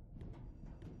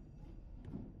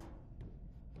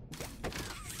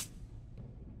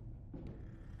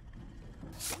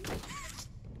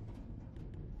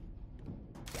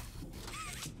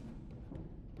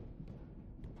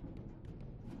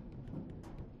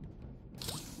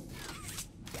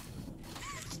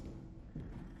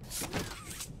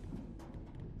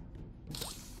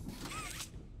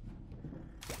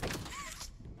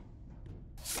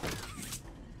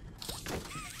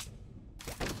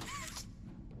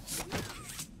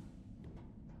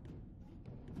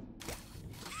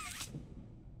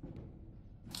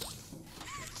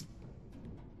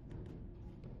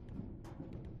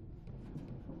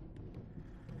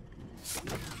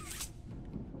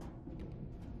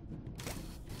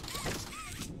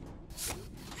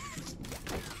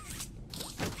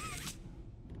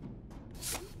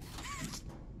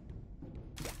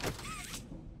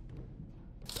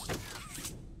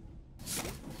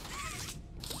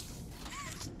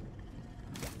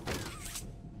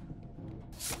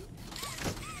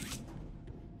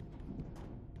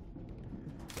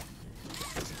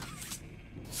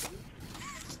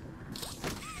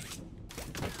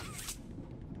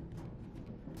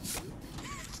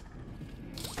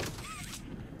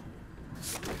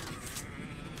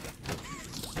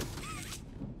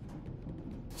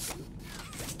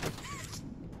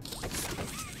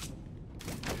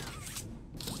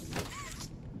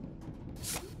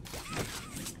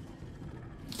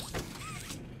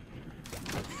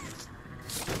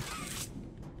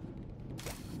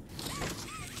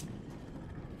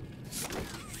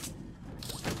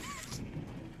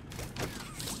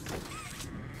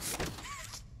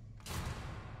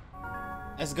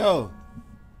 Let's go.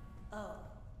 Oh.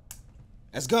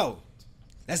 Let's go.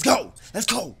 Let's go. Let's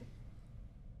go.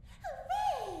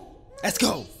 Hooray! Let's go.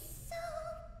 Mommy's so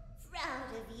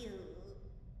proud of you.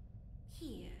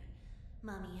 Here,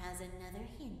 Mommy has another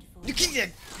hint for You you.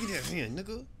 get that hand,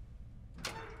 nigga.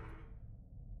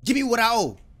 Give me what I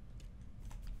owe.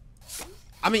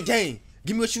 I mean, dang,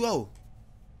 give me what you owe.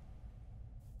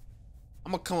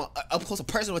 I'm gonna come up close, a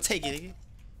person will take it, nigga.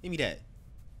 Give me that.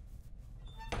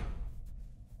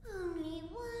 Only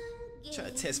one game Try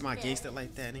to test my left. gangster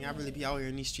like that, nigga. I really be out here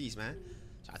in these streets, man.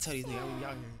 Try to tell these niggas I really be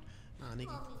out here. Nah, nigga.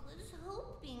 Mommy was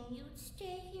hoping you'd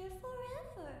stay here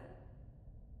forever.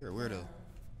 You're a weirdo.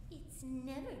 It's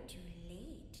never too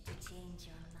late to change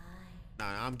your mind.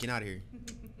 Nah, I'm getting out of here.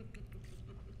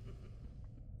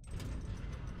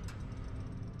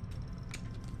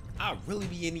 I really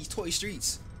be in these toy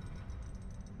streets.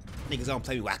 Niggas don't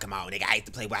play whack-a-mole. Nigga, I hate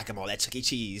to play whack-a-mole. That Chuck E.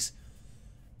 Cheese.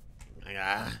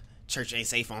 Church ain't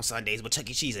safe on Sundays, but Chuck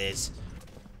E. Cheese is.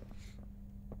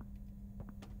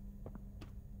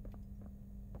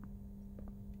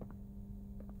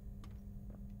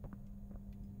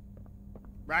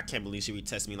 Bro, I can't believe she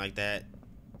retest me like that.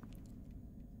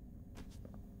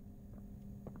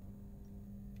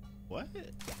 What?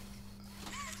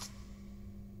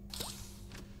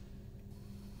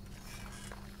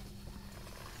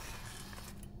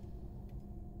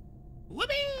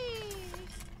 Whoopee!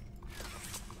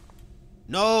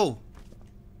 No!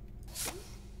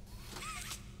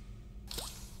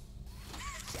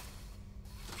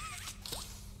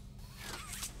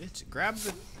 Bitch, grab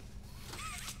the...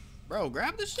 Bro,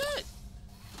 grab the shit!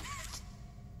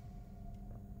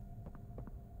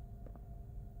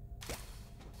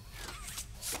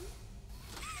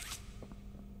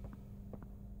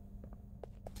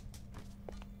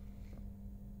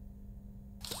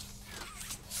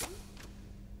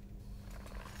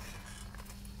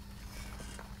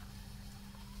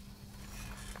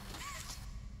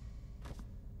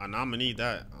 I know I'm gonna need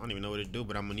that. I don't even know what to do,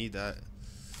 but I'm gonna need that.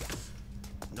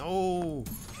 No.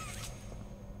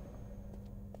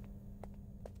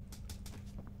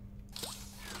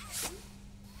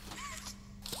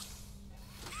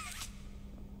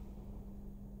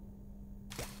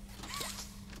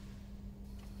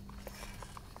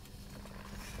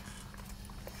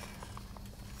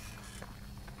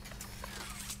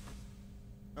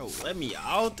 let me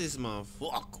out this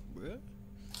motherfucker, bro.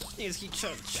 Niggas keep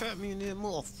trying to trap me in that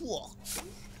motherfucker.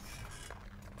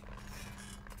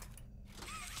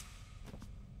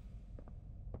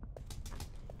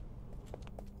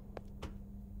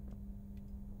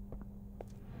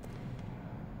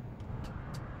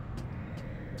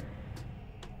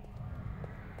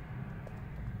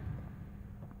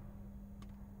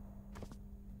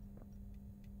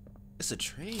 It's a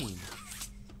train.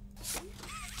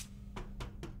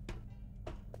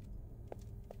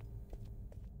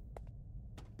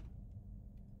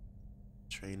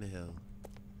 Train to hell.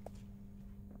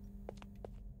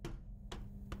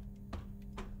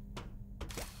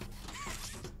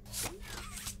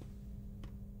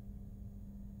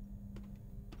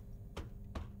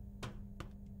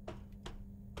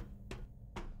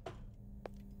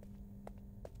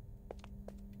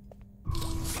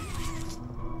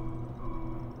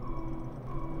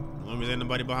 As long as ain't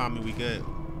nobody behind me, we good.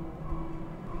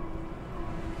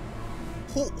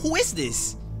 Who is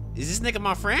this? Is this nigga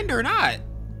my friend or not?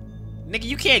 Nigga,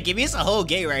 you can't give me. It's a whole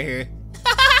gate right here.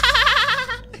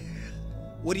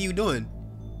 What are you doing?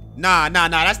 Nah.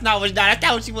 That's not what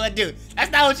you want to do.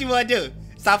 That's not what you want to do.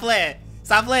 Stop playing.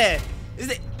 Stop playing. Is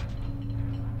it?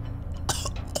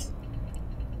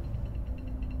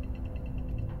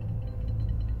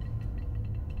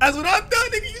 That's what I'm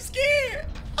doing, nigga. You scared?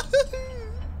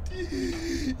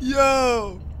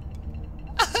 Yo.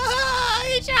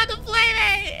 You tried to play me.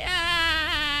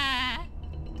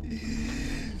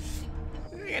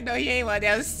 You know he ain't want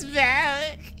no smoke.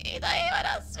 You know he ain't want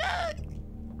no smoke.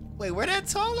 Wait, where'd that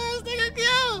tall ass nigga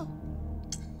go?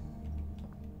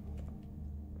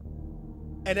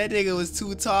 And that nigga was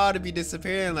too tall to be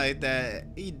disappearing like that.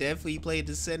 He definitely played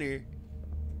the center.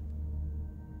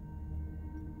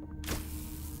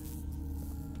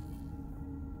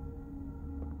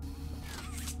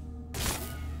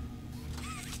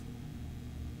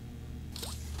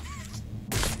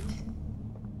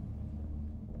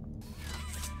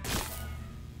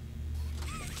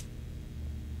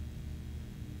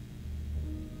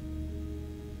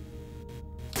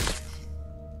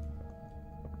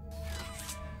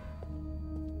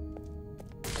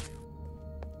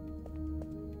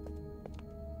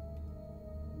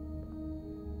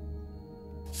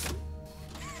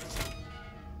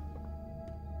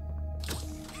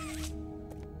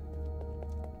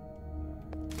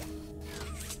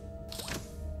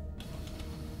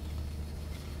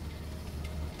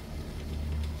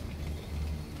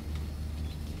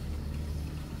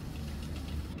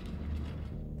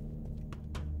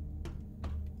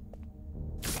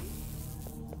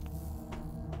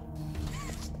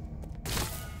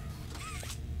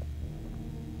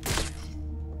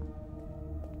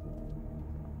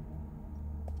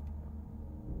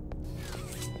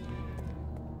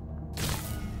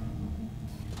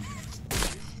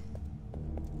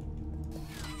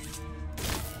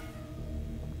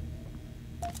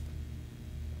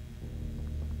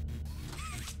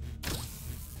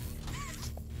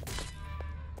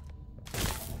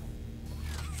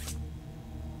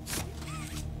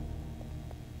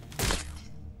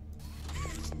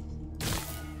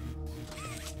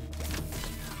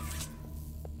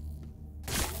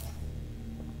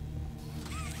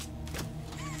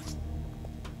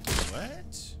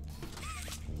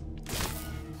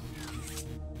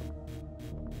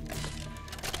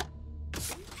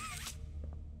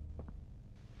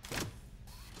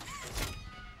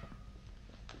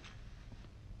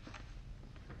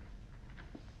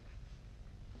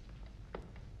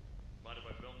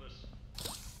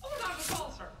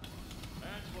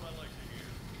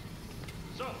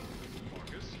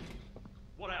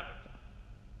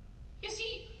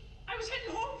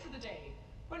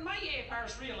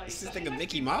 Realized is this thing a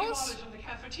Mickey Mouse? in the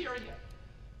cafeteria.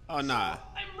 Oh nah. So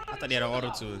I thought he had an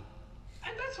auto tune.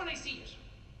 And that's when I see it.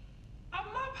 A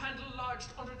mop handle lodged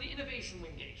under the innovation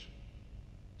wing gate.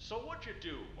 So what'd you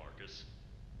do, Marcus?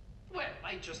 Well,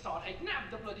 I just thought I'd nab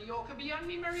the bloody yoke and be on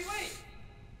me merry way.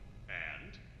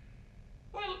 And?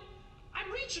 Well,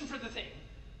 I'm reaching for the thing,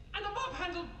 and the mop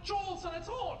handle jolts on its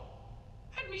own.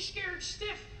 Had me scared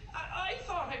stiff. I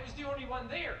thought I was the only one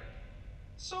there.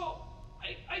 So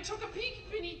I took a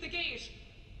peek beneath the gate,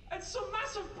 and some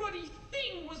massive bloody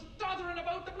thing was doddering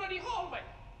about the bloody hallway.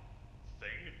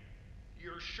 Thing?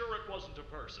 You're sure it wasn't a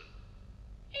person?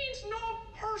 Ain't no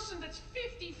person that's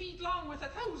 50 feet long with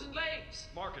 1,000 legs.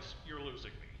 Marcus, you're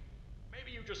losing me.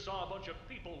 Maybe you just saw a bunch of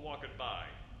people walking by.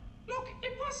 Look,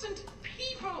 it wasn't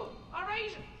people, all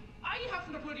right? I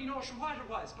haven't a bloody notion what it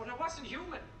was, but it wasn't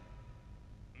human.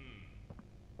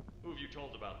 Who have you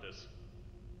told about this?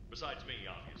 Besides me,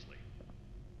 obviously.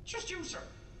 Just you, sir.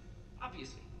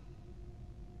 Obviously.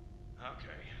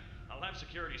 Okay. I'll have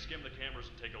security skim the cameras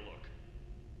and take a look.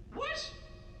 What?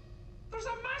 There's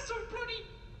a massive bloody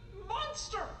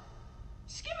monster!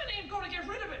 Skimming ain't gonna get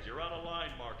rid of it! You're out of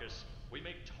line, Marcus. We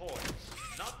make toys,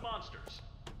 not monsters.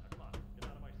 Now, come on, get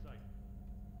out of my sight.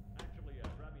 Actually,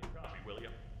 grab me a coffee, will you?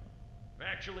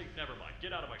 Actually, never mind.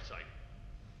 Get out of my sight.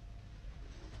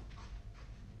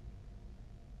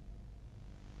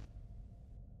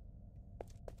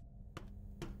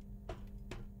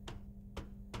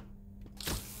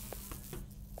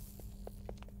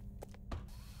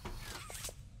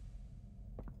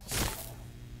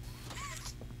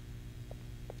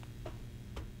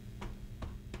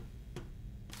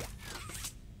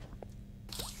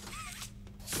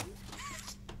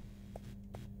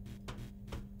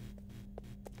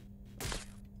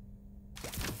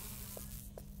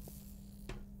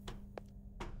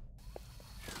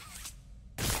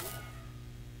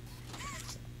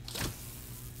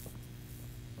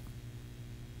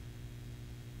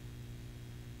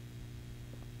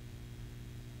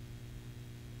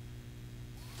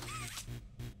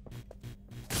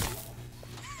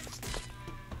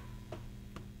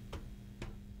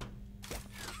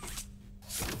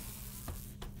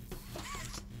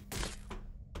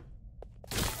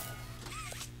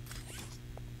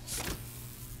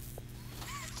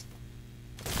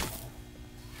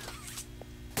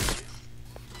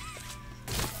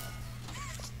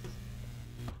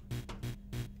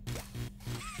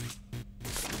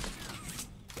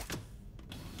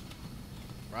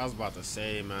 I was about to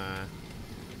say, man.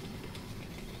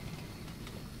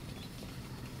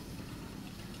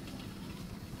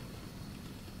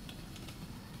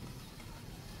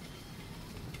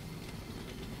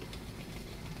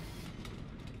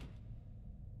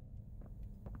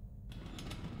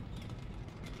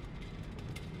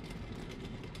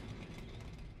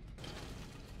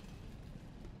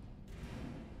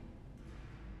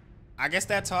 I guess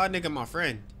that tall nigga my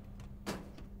friend.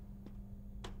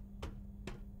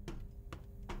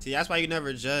 See, that's why you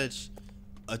never judge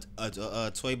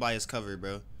a toy by its cover,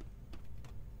 bro.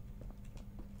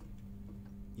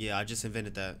 Yeah, I just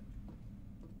invented that.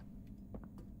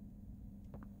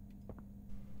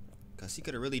 Cause he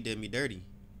could have really did me dirty.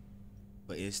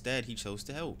 But instead, he chose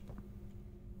to help.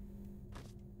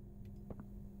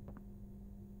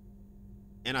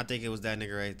 And I think it was that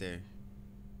nigga right there.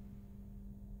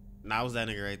 Nah, it was that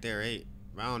nigga right there, right?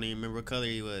 I don't even remember what color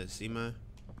he was. See, man?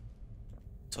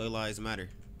 Toy lives matter.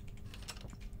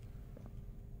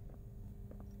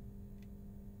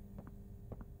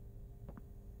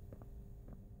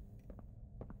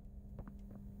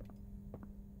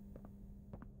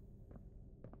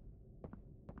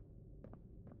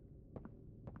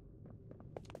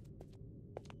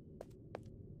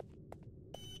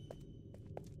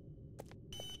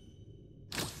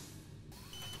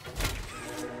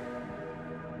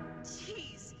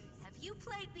 Jeez, have you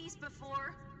played these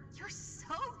before? You're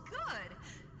so good!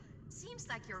 Seems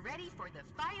like you're ready for the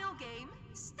final game,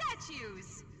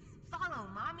 statues! Follow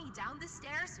Mommy down the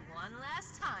stairs one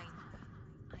last time.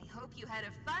 I hope you had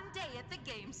a fun day at the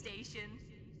game station.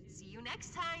 See you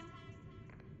next time!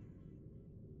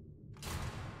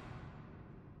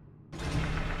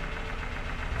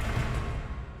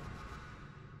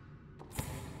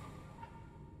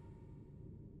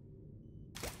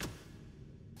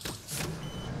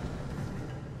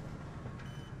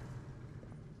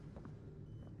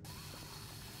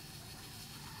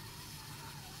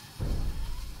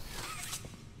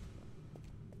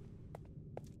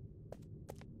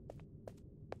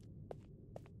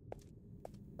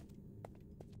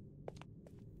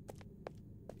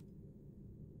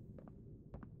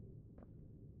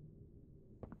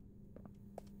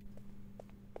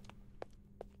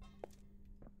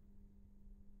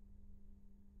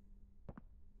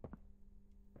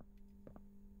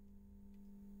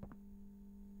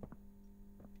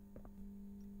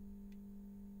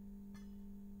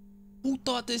 Who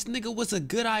thought this nigga was a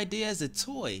good idea as a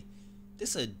toy?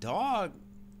 This a dog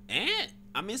ant?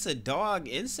 I mean, it's a dog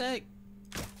insect.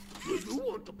 Do you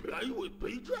want to play with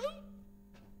PJ?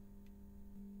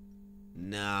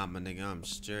 Nah, my nigga, I'm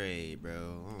straight,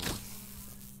 bro.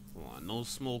 Come on, no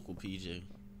smoke with PJ.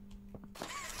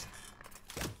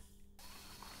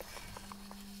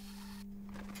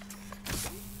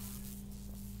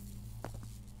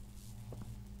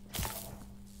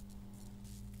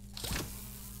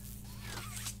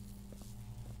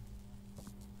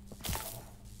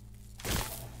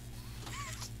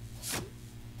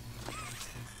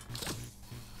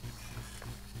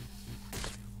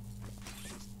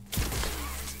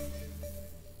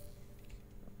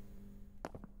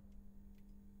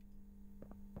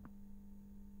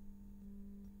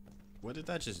 What did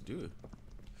that just do?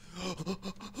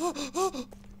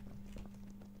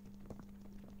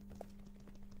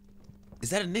 Is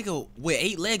that a nigga with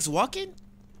 8 legs walking?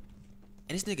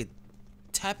 And this nigga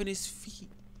tapping his feet.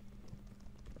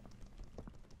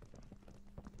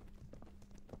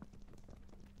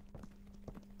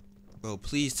 Bro,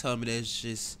 please tell me that's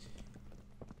just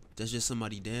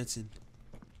somebody dancing.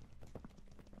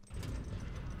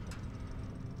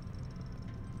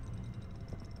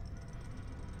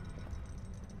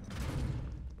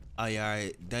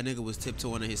 Alright, that nigga was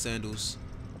tiptoeing in his sandals.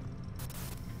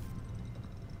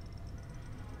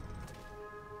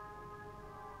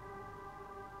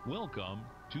 Welcome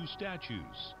to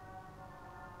Statues.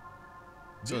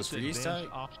 So it's This freeze advanced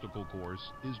type? obstacle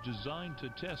course is designed to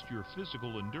test your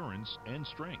physical endurance and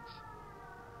strength.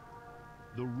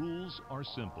 The rules are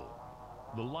simple.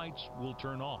 The lights will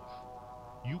turn off.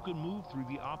 You can move through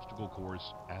the obstacle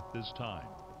course at this time.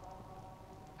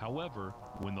 However,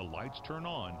 when the lights turn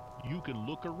on, you can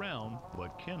look around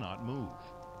but cannot move.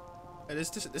 Hey, this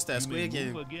that You may Squid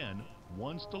Game. move again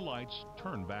once the lights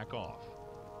turn back off.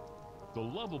 The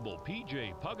lovable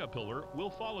PJ Pugapillar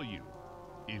will follow you.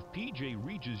 If PJ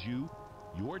reaches you,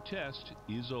 your test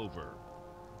is over.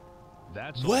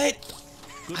 That's What? all.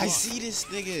 Good I luck. see this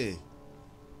nigga.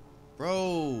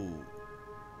 Bro.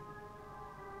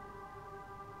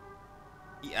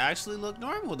 He actually looked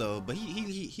normal though, but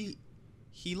he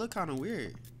looked kind of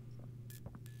weird.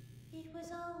 It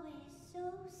was always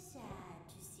so sad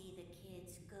to see the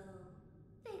kids go.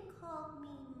 They called me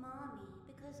Mommy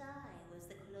because I was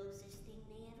the closest thing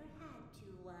they ever had to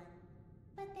one.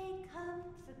 But they come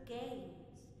for games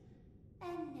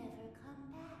and never come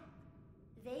back.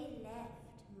 They left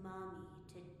Mommy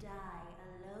to die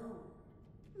alone.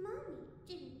 Mommy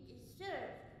didn't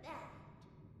deserve that.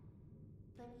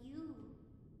 But you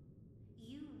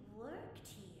worked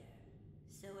here.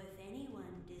 So if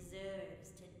anyone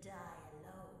deserves to die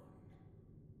alone,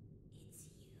 it's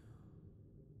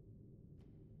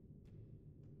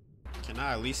you. Can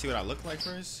I at least see what I look like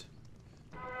first?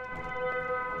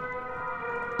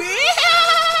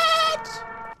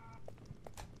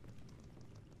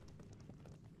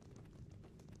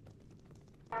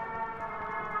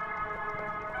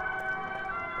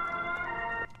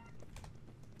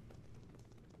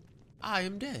 I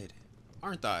am dead,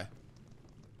 aren't I?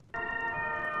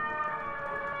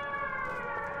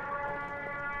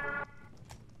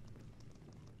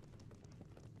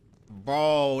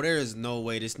 Bro, there is no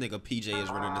way this nigga PJ is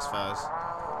running this fast.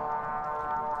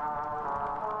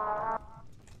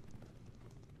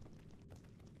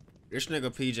 This nigga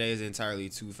PJ is entirely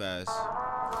too fast.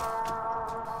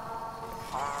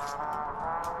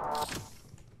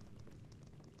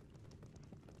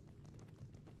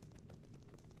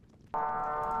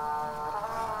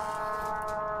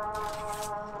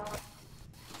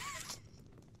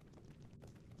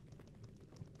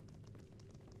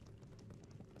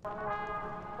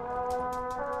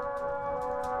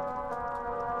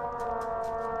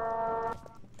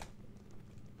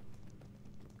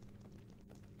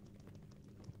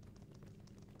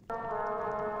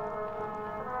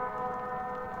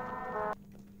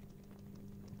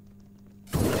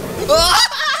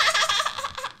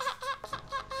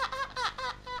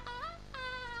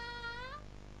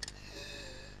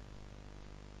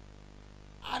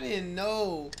 I didn't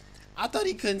know. I thought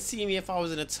he couldn't see me if I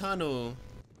was in a tunnel.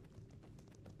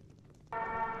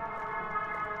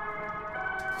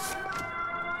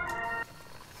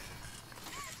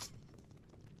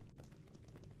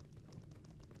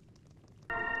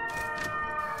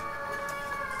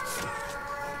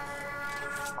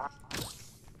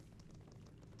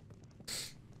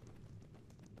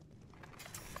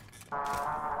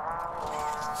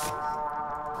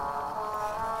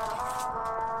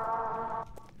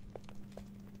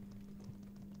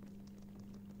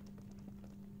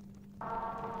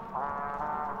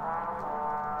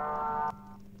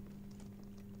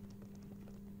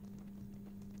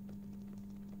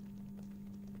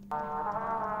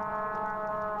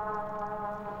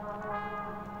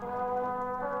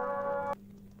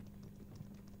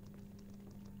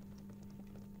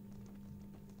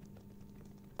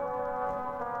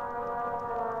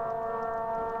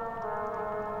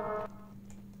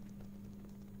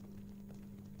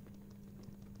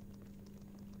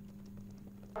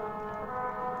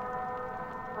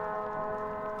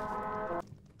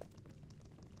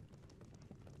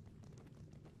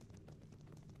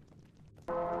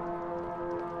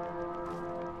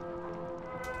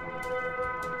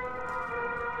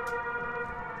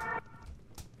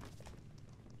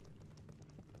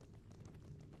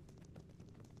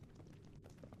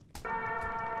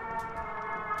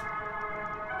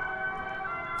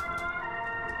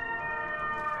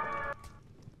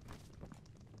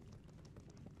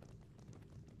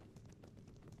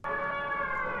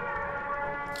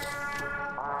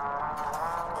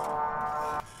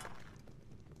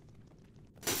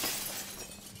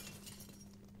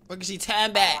 Fuck is she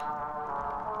time back?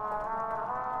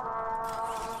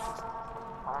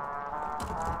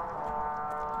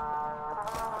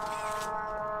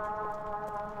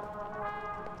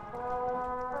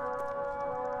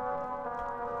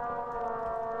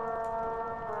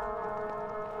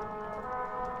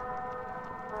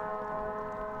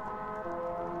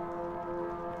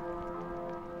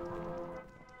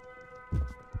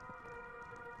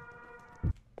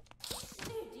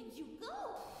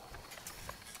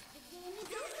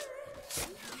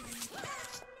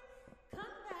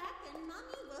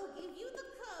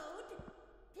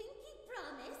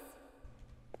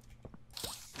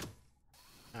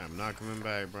 I'm not coming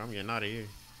back, bro. I'm getting out of here.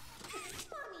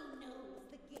 Mommy knows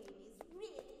the game is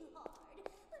really hard,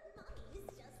 but Mommy's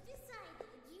just decided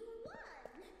you won.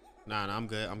 Nah, I'm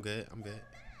good. I'm good. I'm good.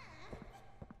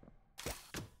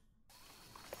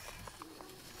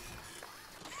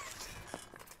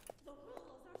 The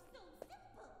rules are so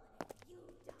simple. You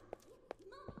die,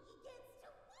 Mommy gets to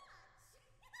watch.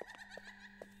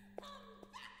 Come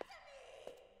back to me.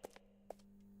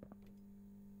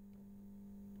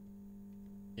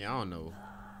 Yeah, I don't know.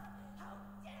 How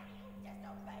dare you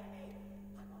disobey me?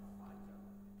 I will find you.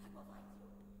 I will find you.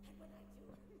 And when I do,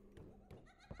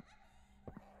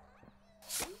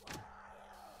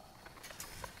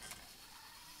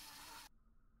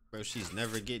 Bro, she's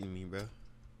never getting me, bro.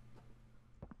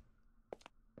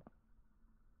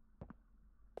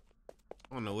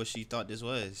 I don't know what she thought this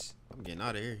was. I'm getting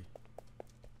out of here.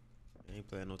 I ain't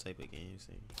playing no type of games.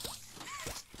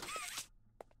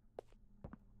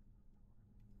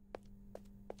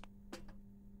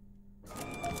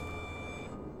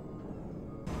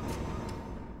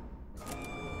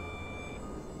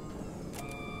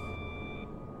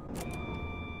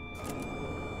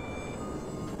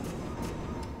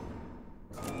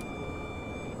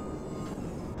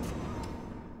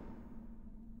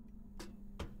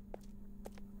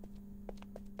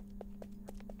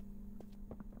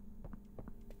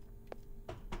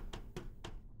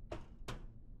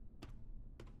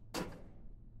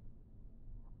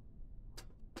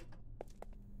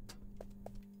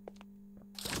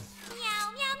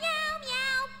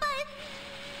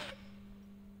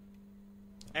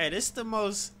 Hey, this is the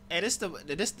most. Hey, this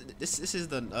is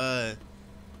the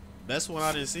best one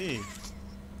I done seen.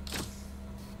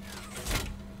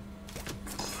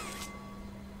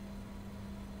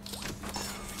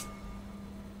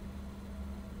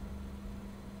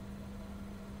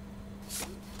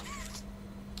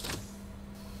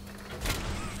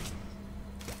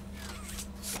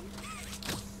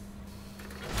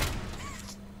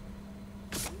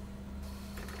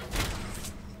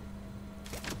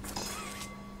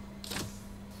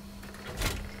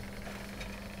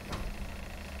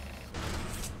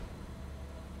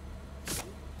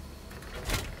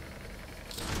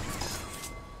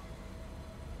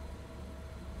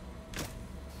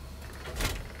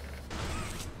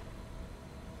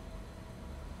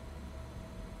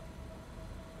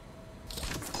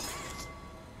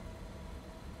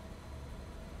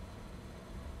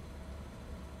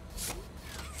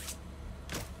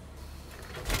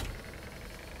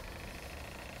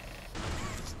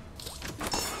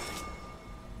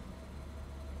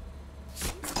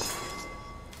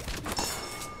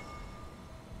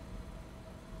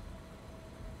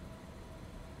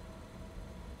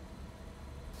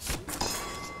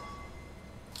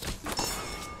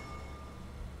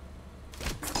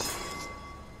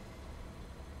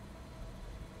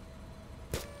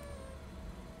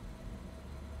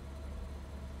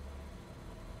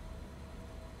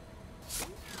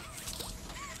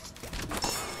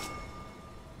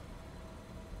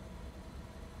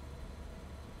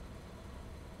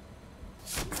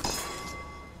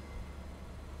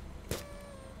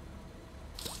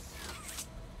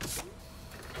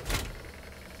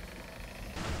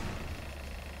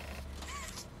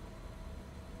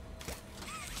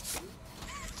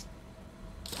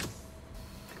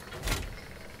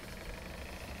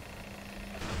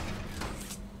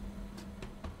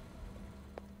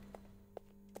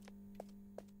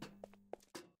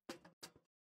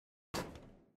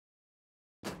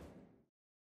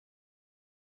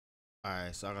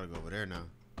 Alright, so I gotta go over there now.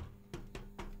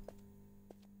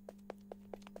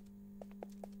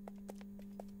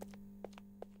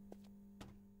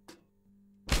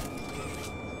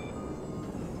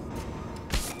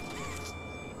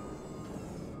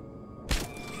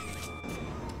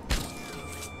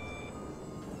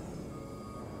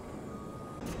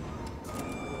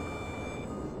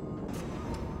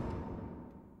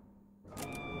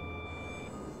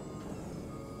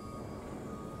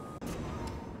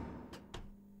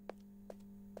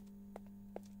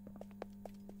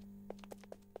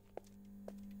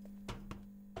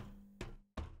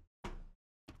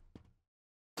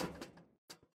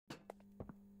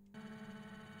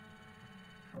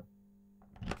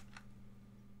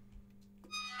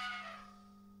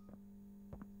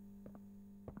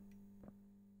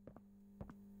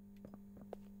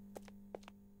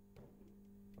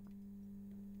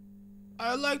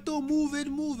 I like to move it,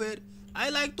 move it. I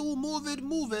like to move it,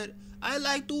 move it. I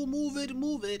like to move it,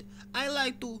 move it. I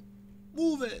like to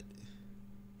move it.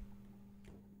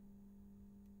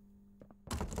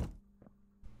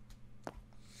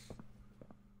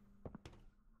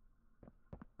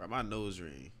 Bro, my nose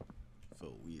ring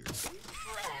felt weird.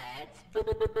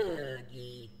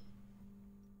 Boogie.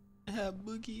 I have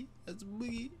boogie. That's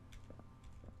boogie.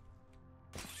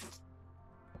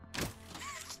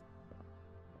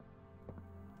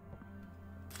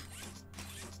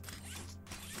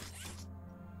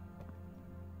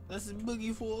 That's a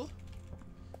boogie for.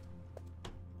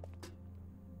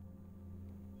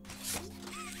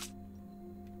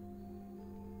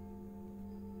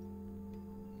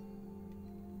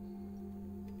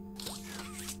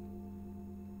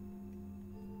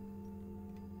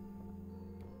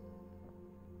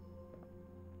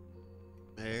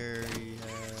 Mary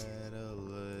had a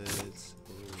let's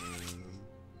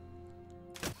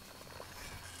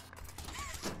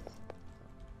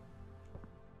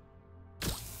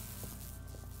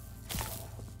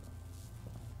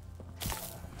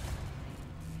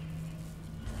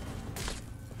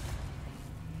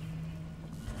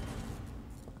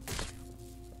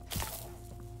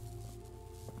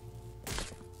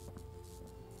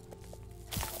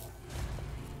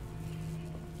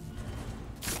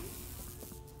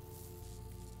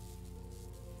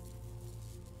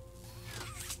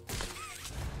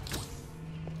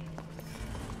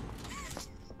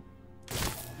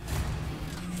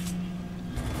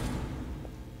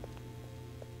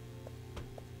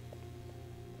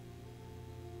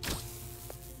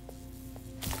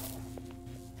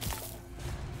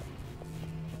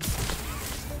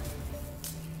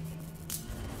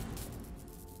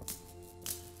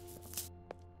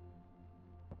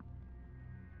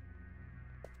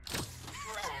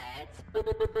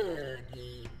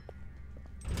Boogie.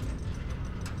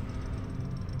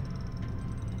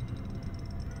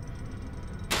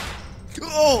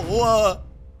 Oh,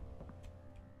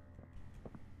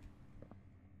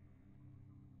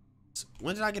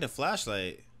 when did I get a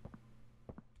flashlight?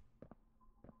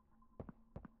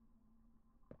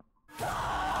 I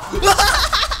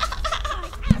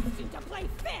asked you to play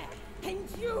fair, and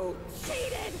you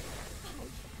cheated!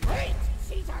 I hate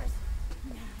cheaters!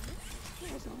 Now, we're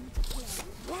going to play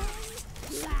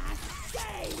one last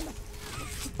game!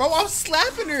 Bro, I'm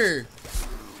slapping her!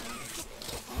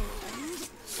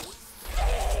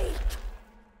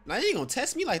 Now you ain't gonna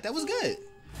test me like that. Was good.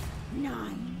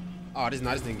 9. Oh, this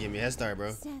didn't give me a head start,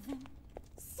 bro. 7,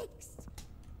 6,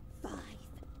 5,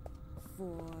 4.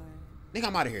 Nigga,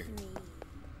 I'm out of here.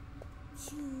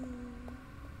 3, 2.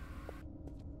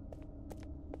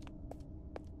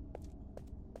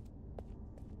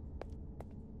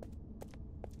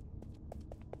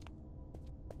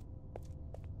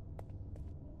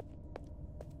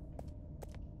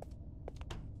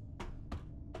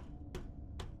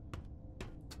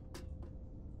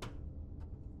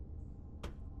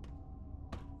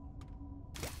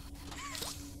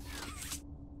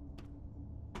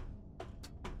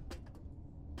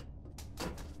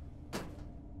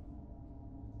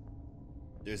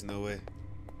 There's no way.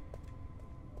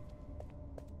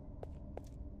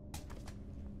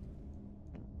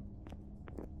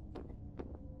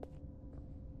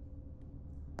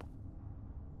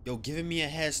 Yo, giving me a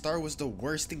head start was the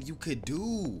worst thing you could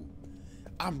do.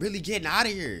 I'm really getting out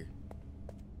of here.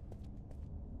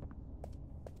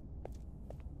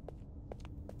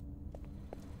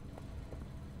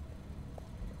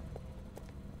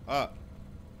 I'm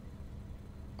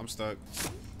stuck.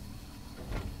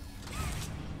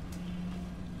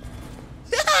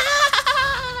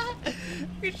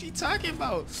 What is she talking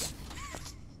about?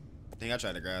 I think I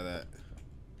tried to grab that.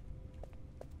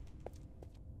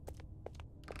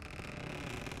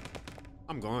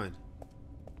 I'm going.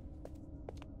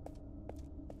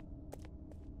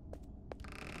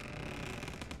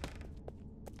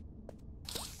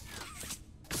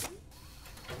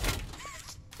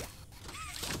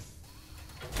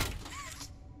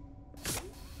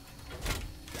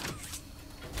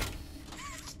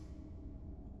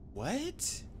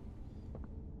 What?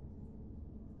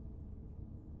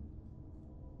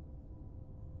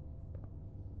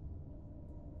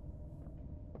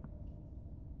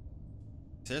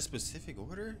 Is there a specific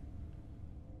order?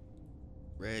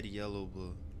 Red, yellow,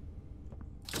 blue.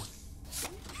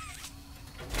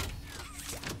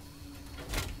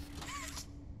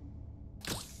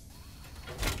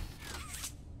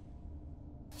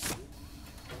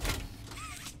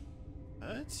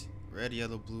 What? Red,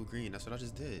 yellow, blue, green. That's what I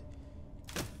just did.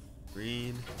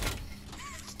 Green,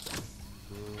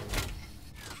 blue,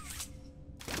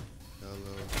 yellow,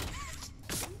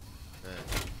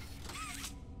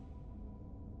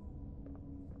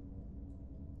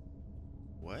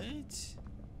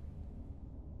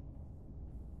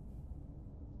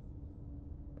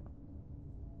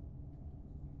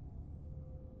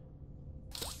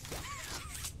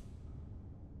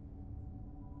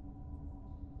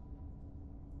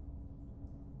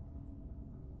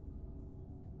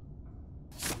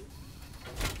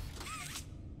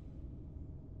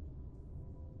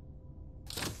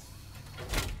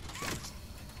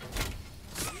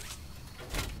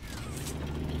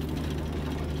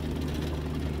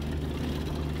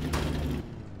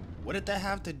 What did that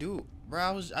have to do,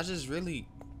 bro? I just really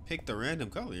picked a random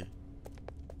color.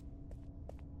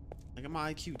 Like,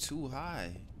 my IQ too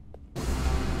high.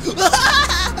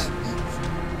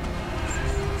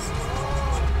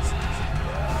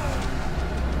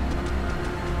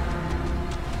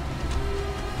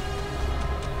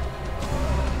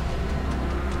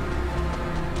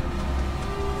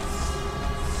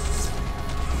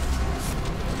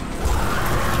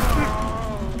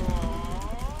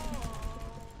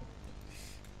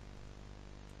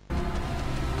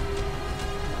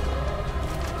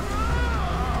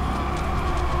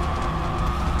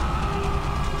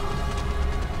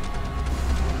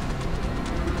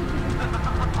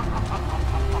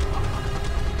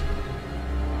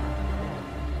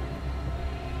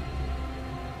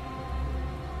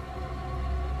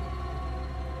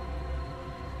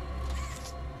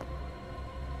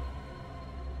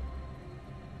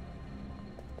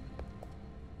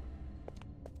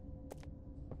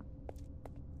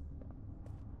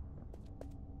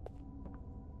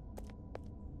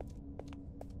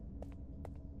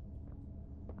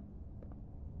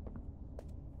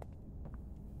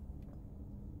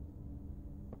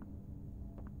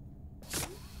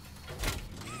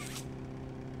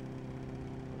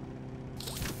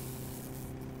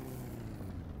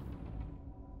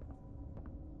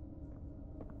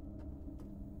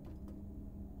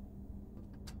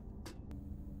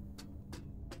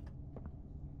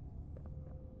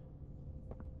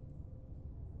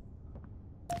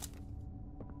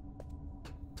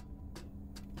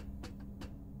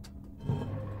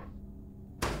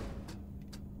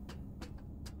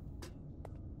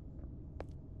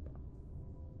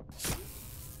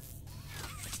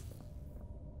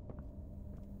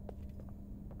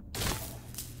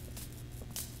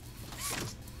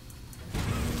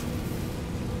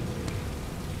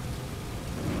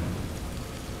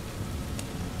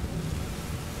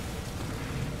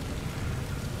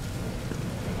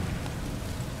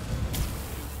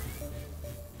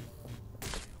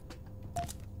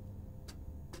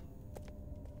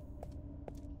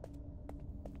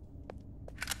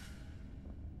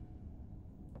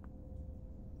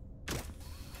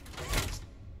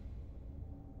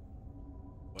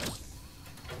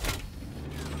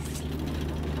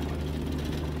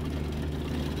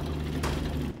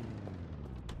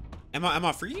 Am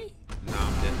I free? Nah,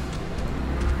 I'm dead.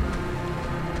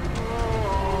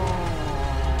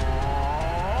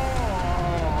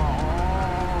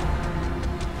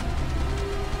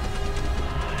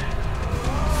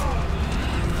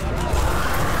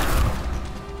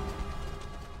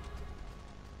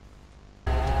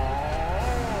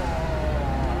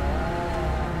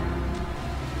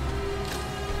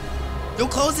 Yo,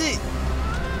 close it.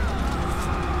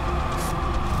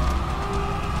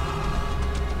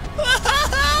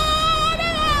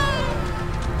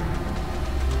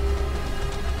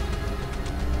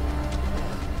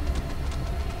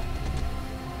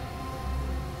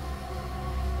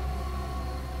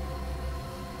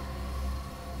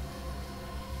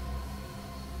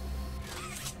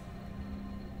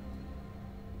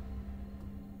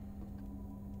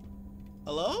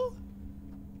 Hello?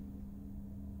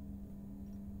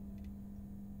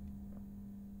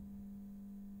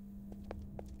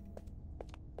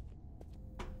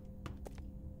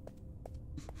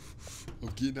 I'm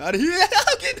getting out of here.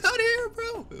 I'm getting out of here,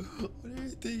 bro. What are you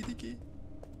thinking?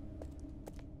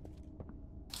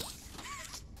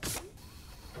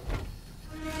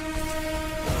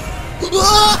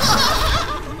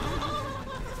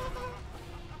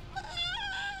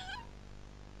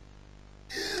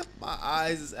 My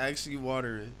eyes is actually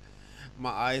watering. My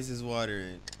eyes is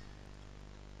watering.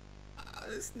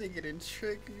 This nigga done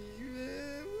tricked me,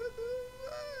 man. What the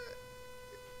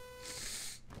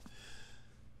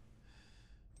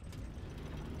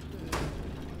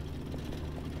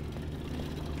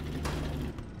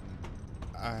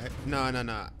fuck? Alright.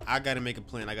 No. I gotta make a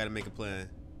plan.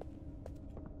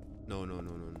 No.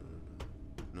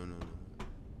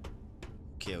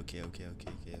 Okay.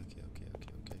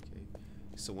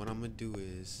 So what I'm gonna do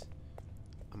is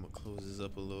I'm gonna close this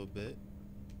up a little bit.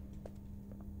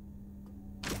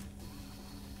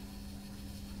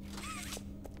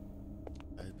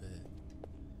 I bet.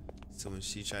 So when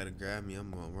she try to grab me, I'm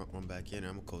gonna run back in her.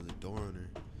 I'm gonna close the door on her.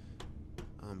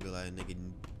 I'm gonna be like, nigga,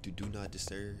 do not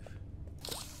disturb.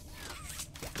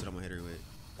 That's what I'm gonna hit her with.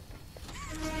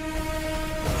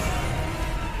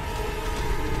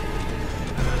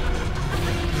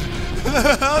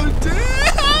 I'm dead!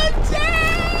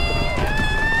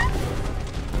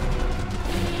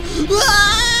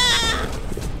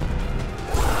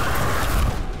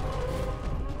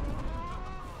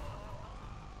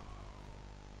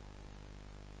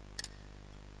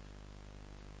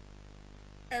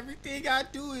 Everything I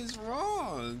do is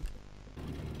wrong.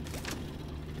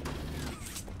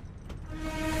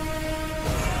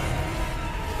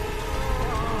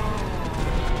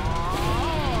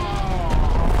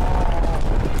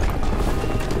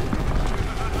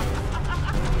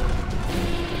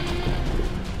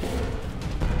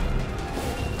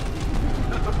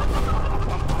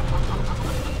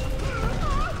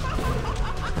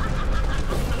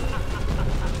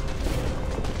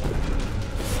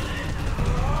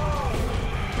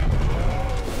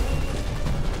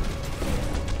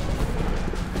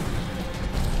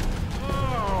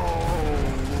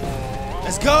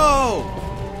 Let's go!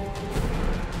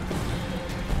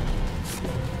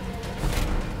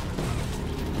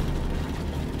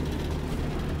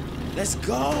 Let's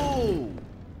go!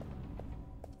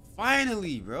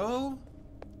 Finally, bro.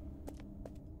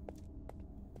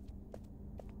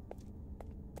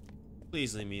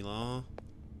 Please leave me alone.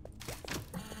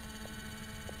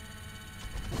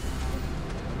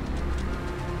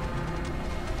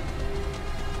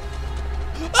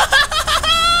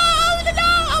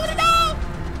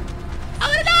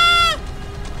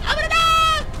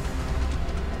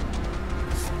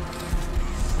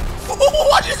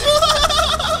 What is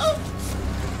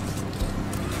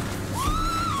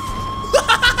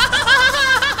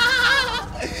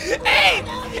Hey!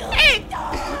 Hey!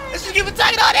 Let's just keep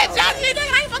attacking all that, Johnny.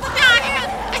 I ain't fucking down here.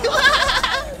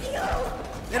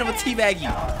 Then I'm gonna teabag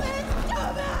you.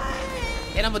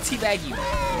 And I'm gonna teabag you.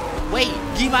 Wait,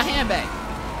 give me my hand back.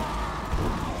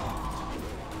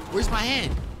 Where's my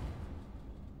hand?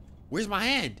 Where's my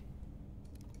hand?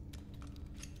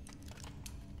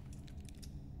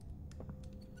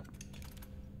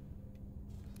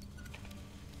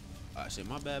 Oh shit,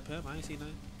 my bad, Pep. I ain't see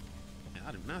nothing. Man,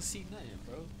 I did not see nothing,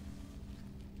 bro.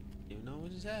 You know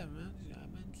what just happened, man.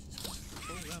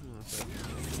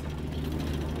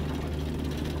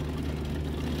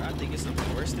 I think it's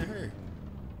something worse than her.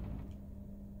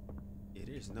 Yeah,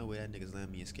 there's no way that nigga's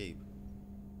letting me escape.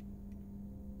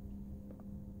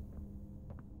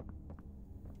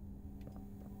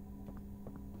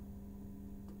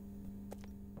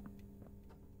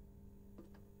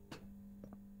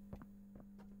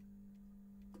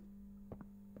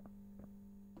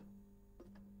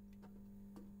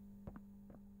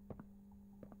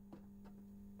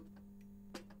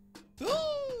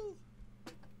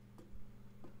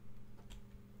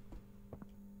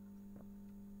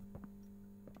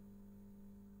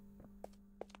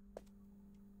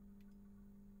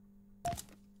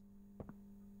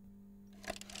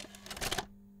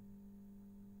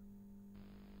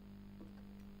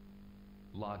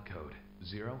 Log code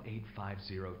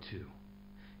 08502.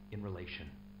 In relation,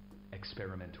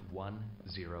 experiment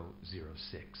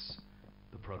 1006,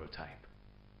 the prototype.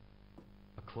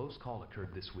 A close call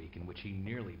occurred this week in which he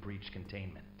nearly breached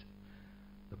containment.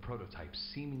 The prototype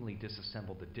seemingly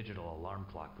disassembled the digital alarm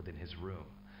clock within his room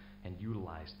and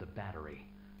utilized the battery,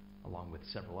 along with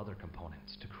several other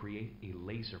components, to create a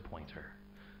laser pointer,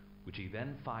 which he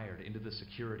then fired into the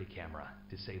security camera,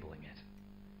 disabling it.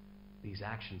 These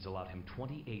actions allowed him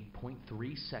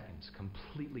 28.3 seconds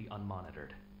completely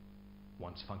unmonitored.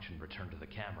 Once function returned to the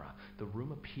camera, the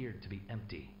room appeared to be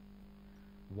empty.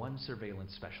 One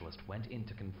surveillance specialist went in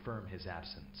to confirm his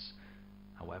absence.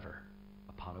 However,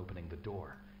 upon opening the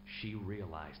door, she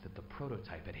realized that the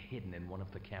prototype had hidden in one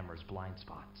of the camera's blind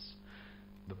spots.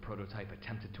 The prototype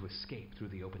attempted to escape through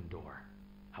the open door.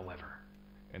 However,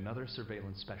 another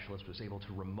surveillance specialist was able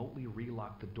to remotely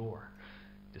relock the door,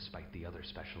 despite the other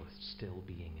specialists still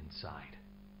being inside.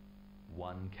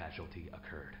 One casualty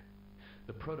occurred.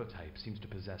 The prototype seems to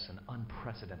possess an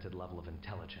unprecedented level of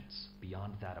intelligence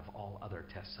beyond that of all other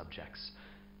test subjects,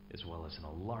 as well as an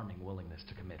alarming willingness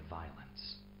to commit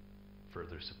violence.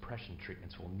 Further suppression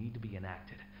treatments will need to be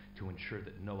enacted to ensure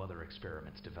that no other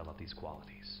experiments develop these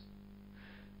qualities.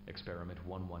 Experiment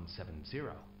 1170,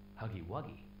 Huggy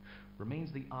Wuggy,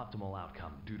 remains the optimal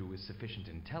outcome due to his sufficient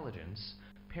intelligence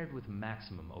paired with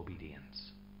maximum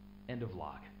obedience. End of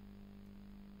log.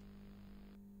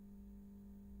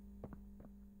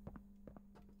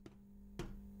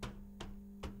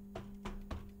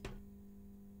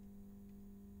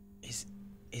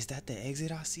 Is that the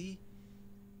exit I see?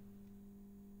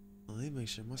 Well, let me make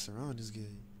sure my surround is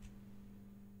good.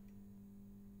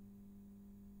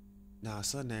 Nah,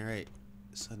 something ain't right.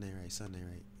 Something ain't right. Something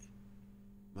ain't right.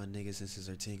 My nigga senses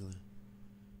are tingling.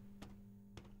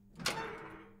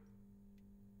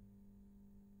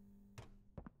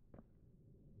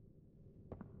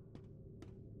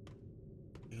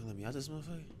 You gonna let me out this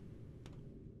motherfucker?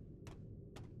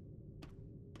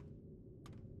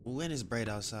 When it's bright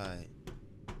outside,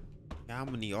 I'm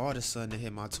gonna need all the sun to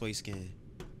hit my toy skin.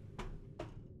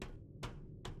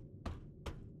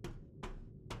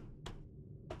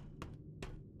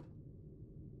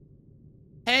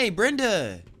 Hey,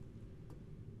 Brenda.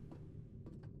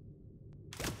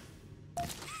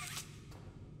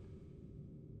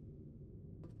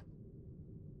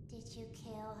 Did you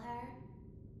kill her?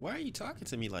 Why are you talking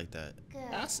to me like that? Good.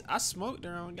 I smoked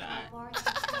her on God. Abort the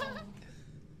thing.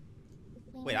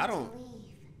 We Wait, need I to don't. leave.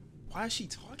 Why is she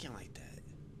talking like that?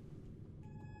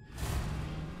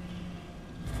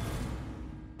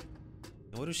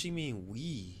 And what does she mean,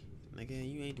 we?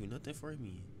 Nigga, you ain't do nothing for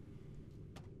me.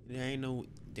 There ain't no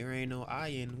I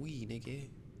in we, nigga.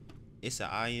 It's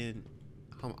a I in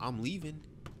I'm leaving.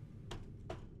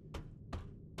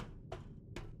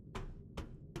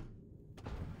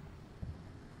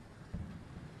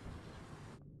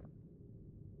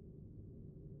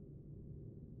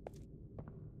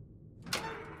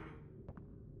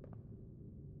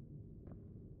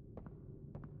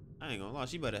 I ain't gonna lie,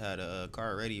 she better had a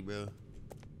car ready, bro.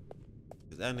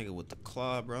 Cause that nigga with the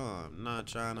claw, bro, I'm not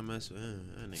trying to mess with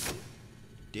him. That nigga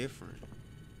different.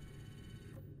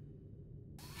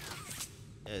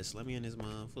 Yes, let me in this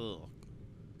motherfucker.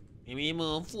 Give me a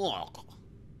motherfucker.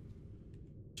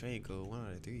 Train code 1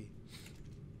 out of 3.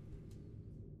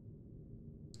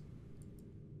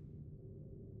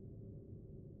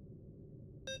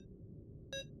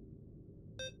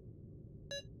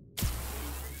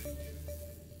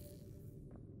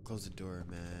 Close the door,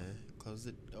 man. Close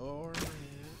the door, man.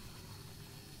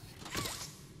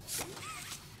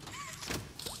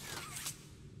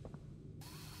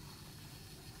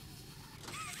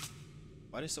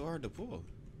 Why is it so hard to pull?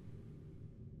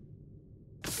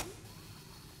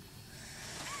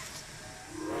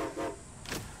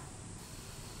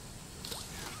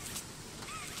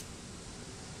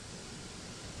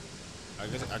 I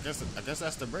guess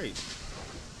that's the break.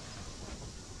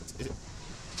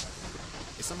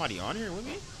 Is somebody on here with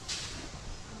me?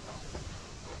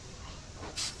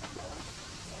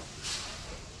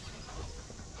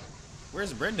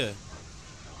 Where's Brenda?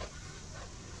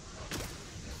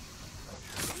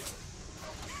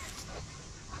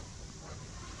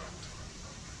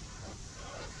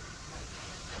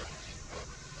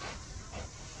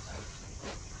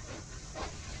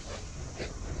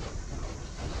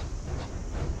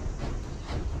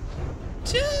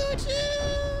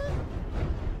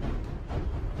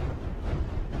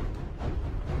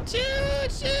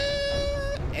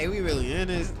 Hey, we really in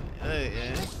this. I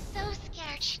was so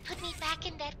scared she'd put me back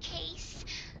in that case.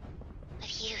 But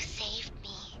you saved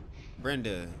me.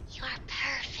 Brenda. You are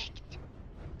perfect.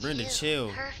 Brenda,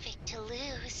 chill. Perfect to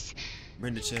lose.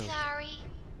 Brenda, chill. Sorry.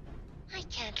 I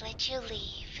can't let you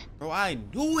leave. Bro, I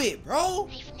knew it, bro.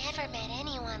 I've never met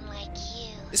anyone like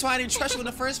you. That's why I didn't trust you in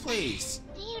the first place.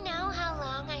 Do you know how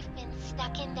long I've been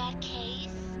stuck in that case?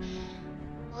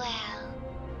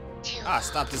 Well,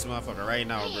 stop this motherfucker right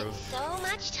now, bro. I had so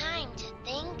much time to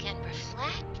think and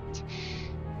reflect.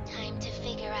 Time to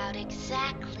figure out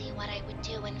exactly what I would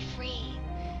do when free.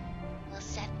 We'll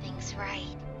set things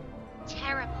right.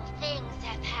 Terrible things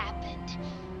have happened.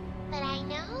 But I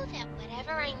know that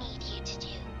whatever I need you to do,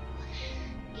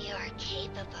 you're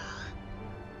capable.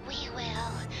 We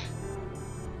will.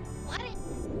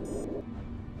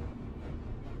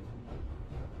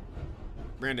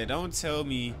 Brenda, don't tell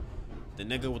me the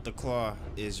nigga with the claw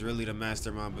is really the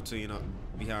mastermind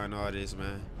behind all this,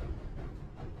 man.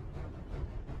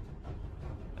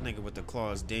 That nigga with the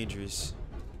claw is dangerous.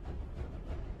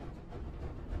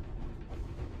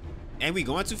 Ain't we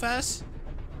going too fast?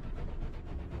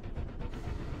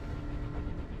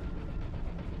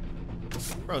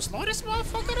 Bro, slow this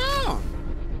motherfucker down.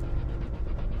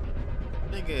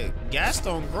 Nigga, gas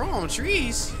don't grow on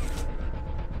trees.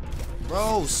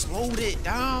 Bro, slowed it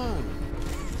down.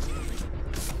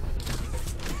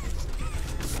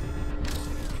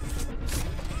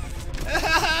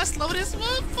 Slow this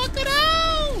motherfucker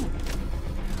down.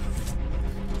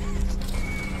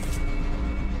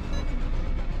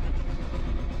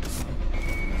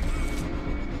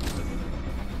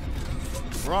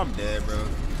 Bro, I'm dead, bro.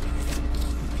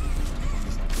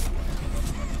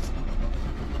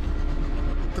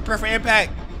 Prepare for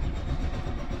impact.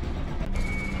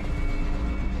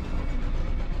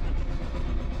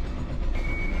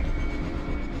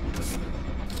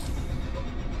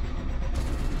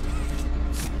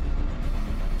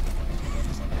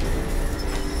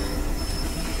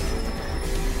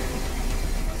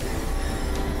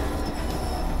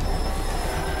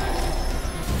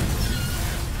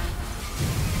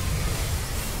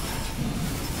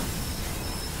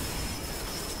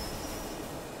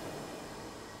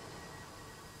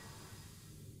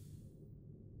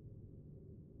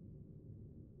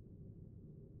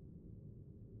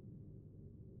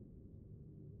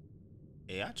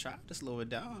 Hey, I tried to slow it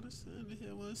down. This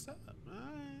here won't stop.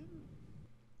 Alright.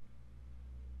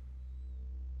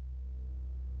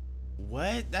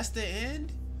 What? That's the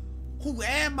end? Who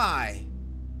am I?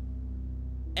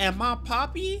 Am I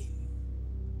Poppy?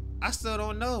 I still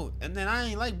don't know. And then I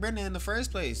ain't like Brenda in the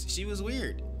first place. She was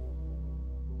weird.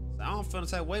 So I don't feel the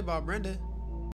type of way about Brenda.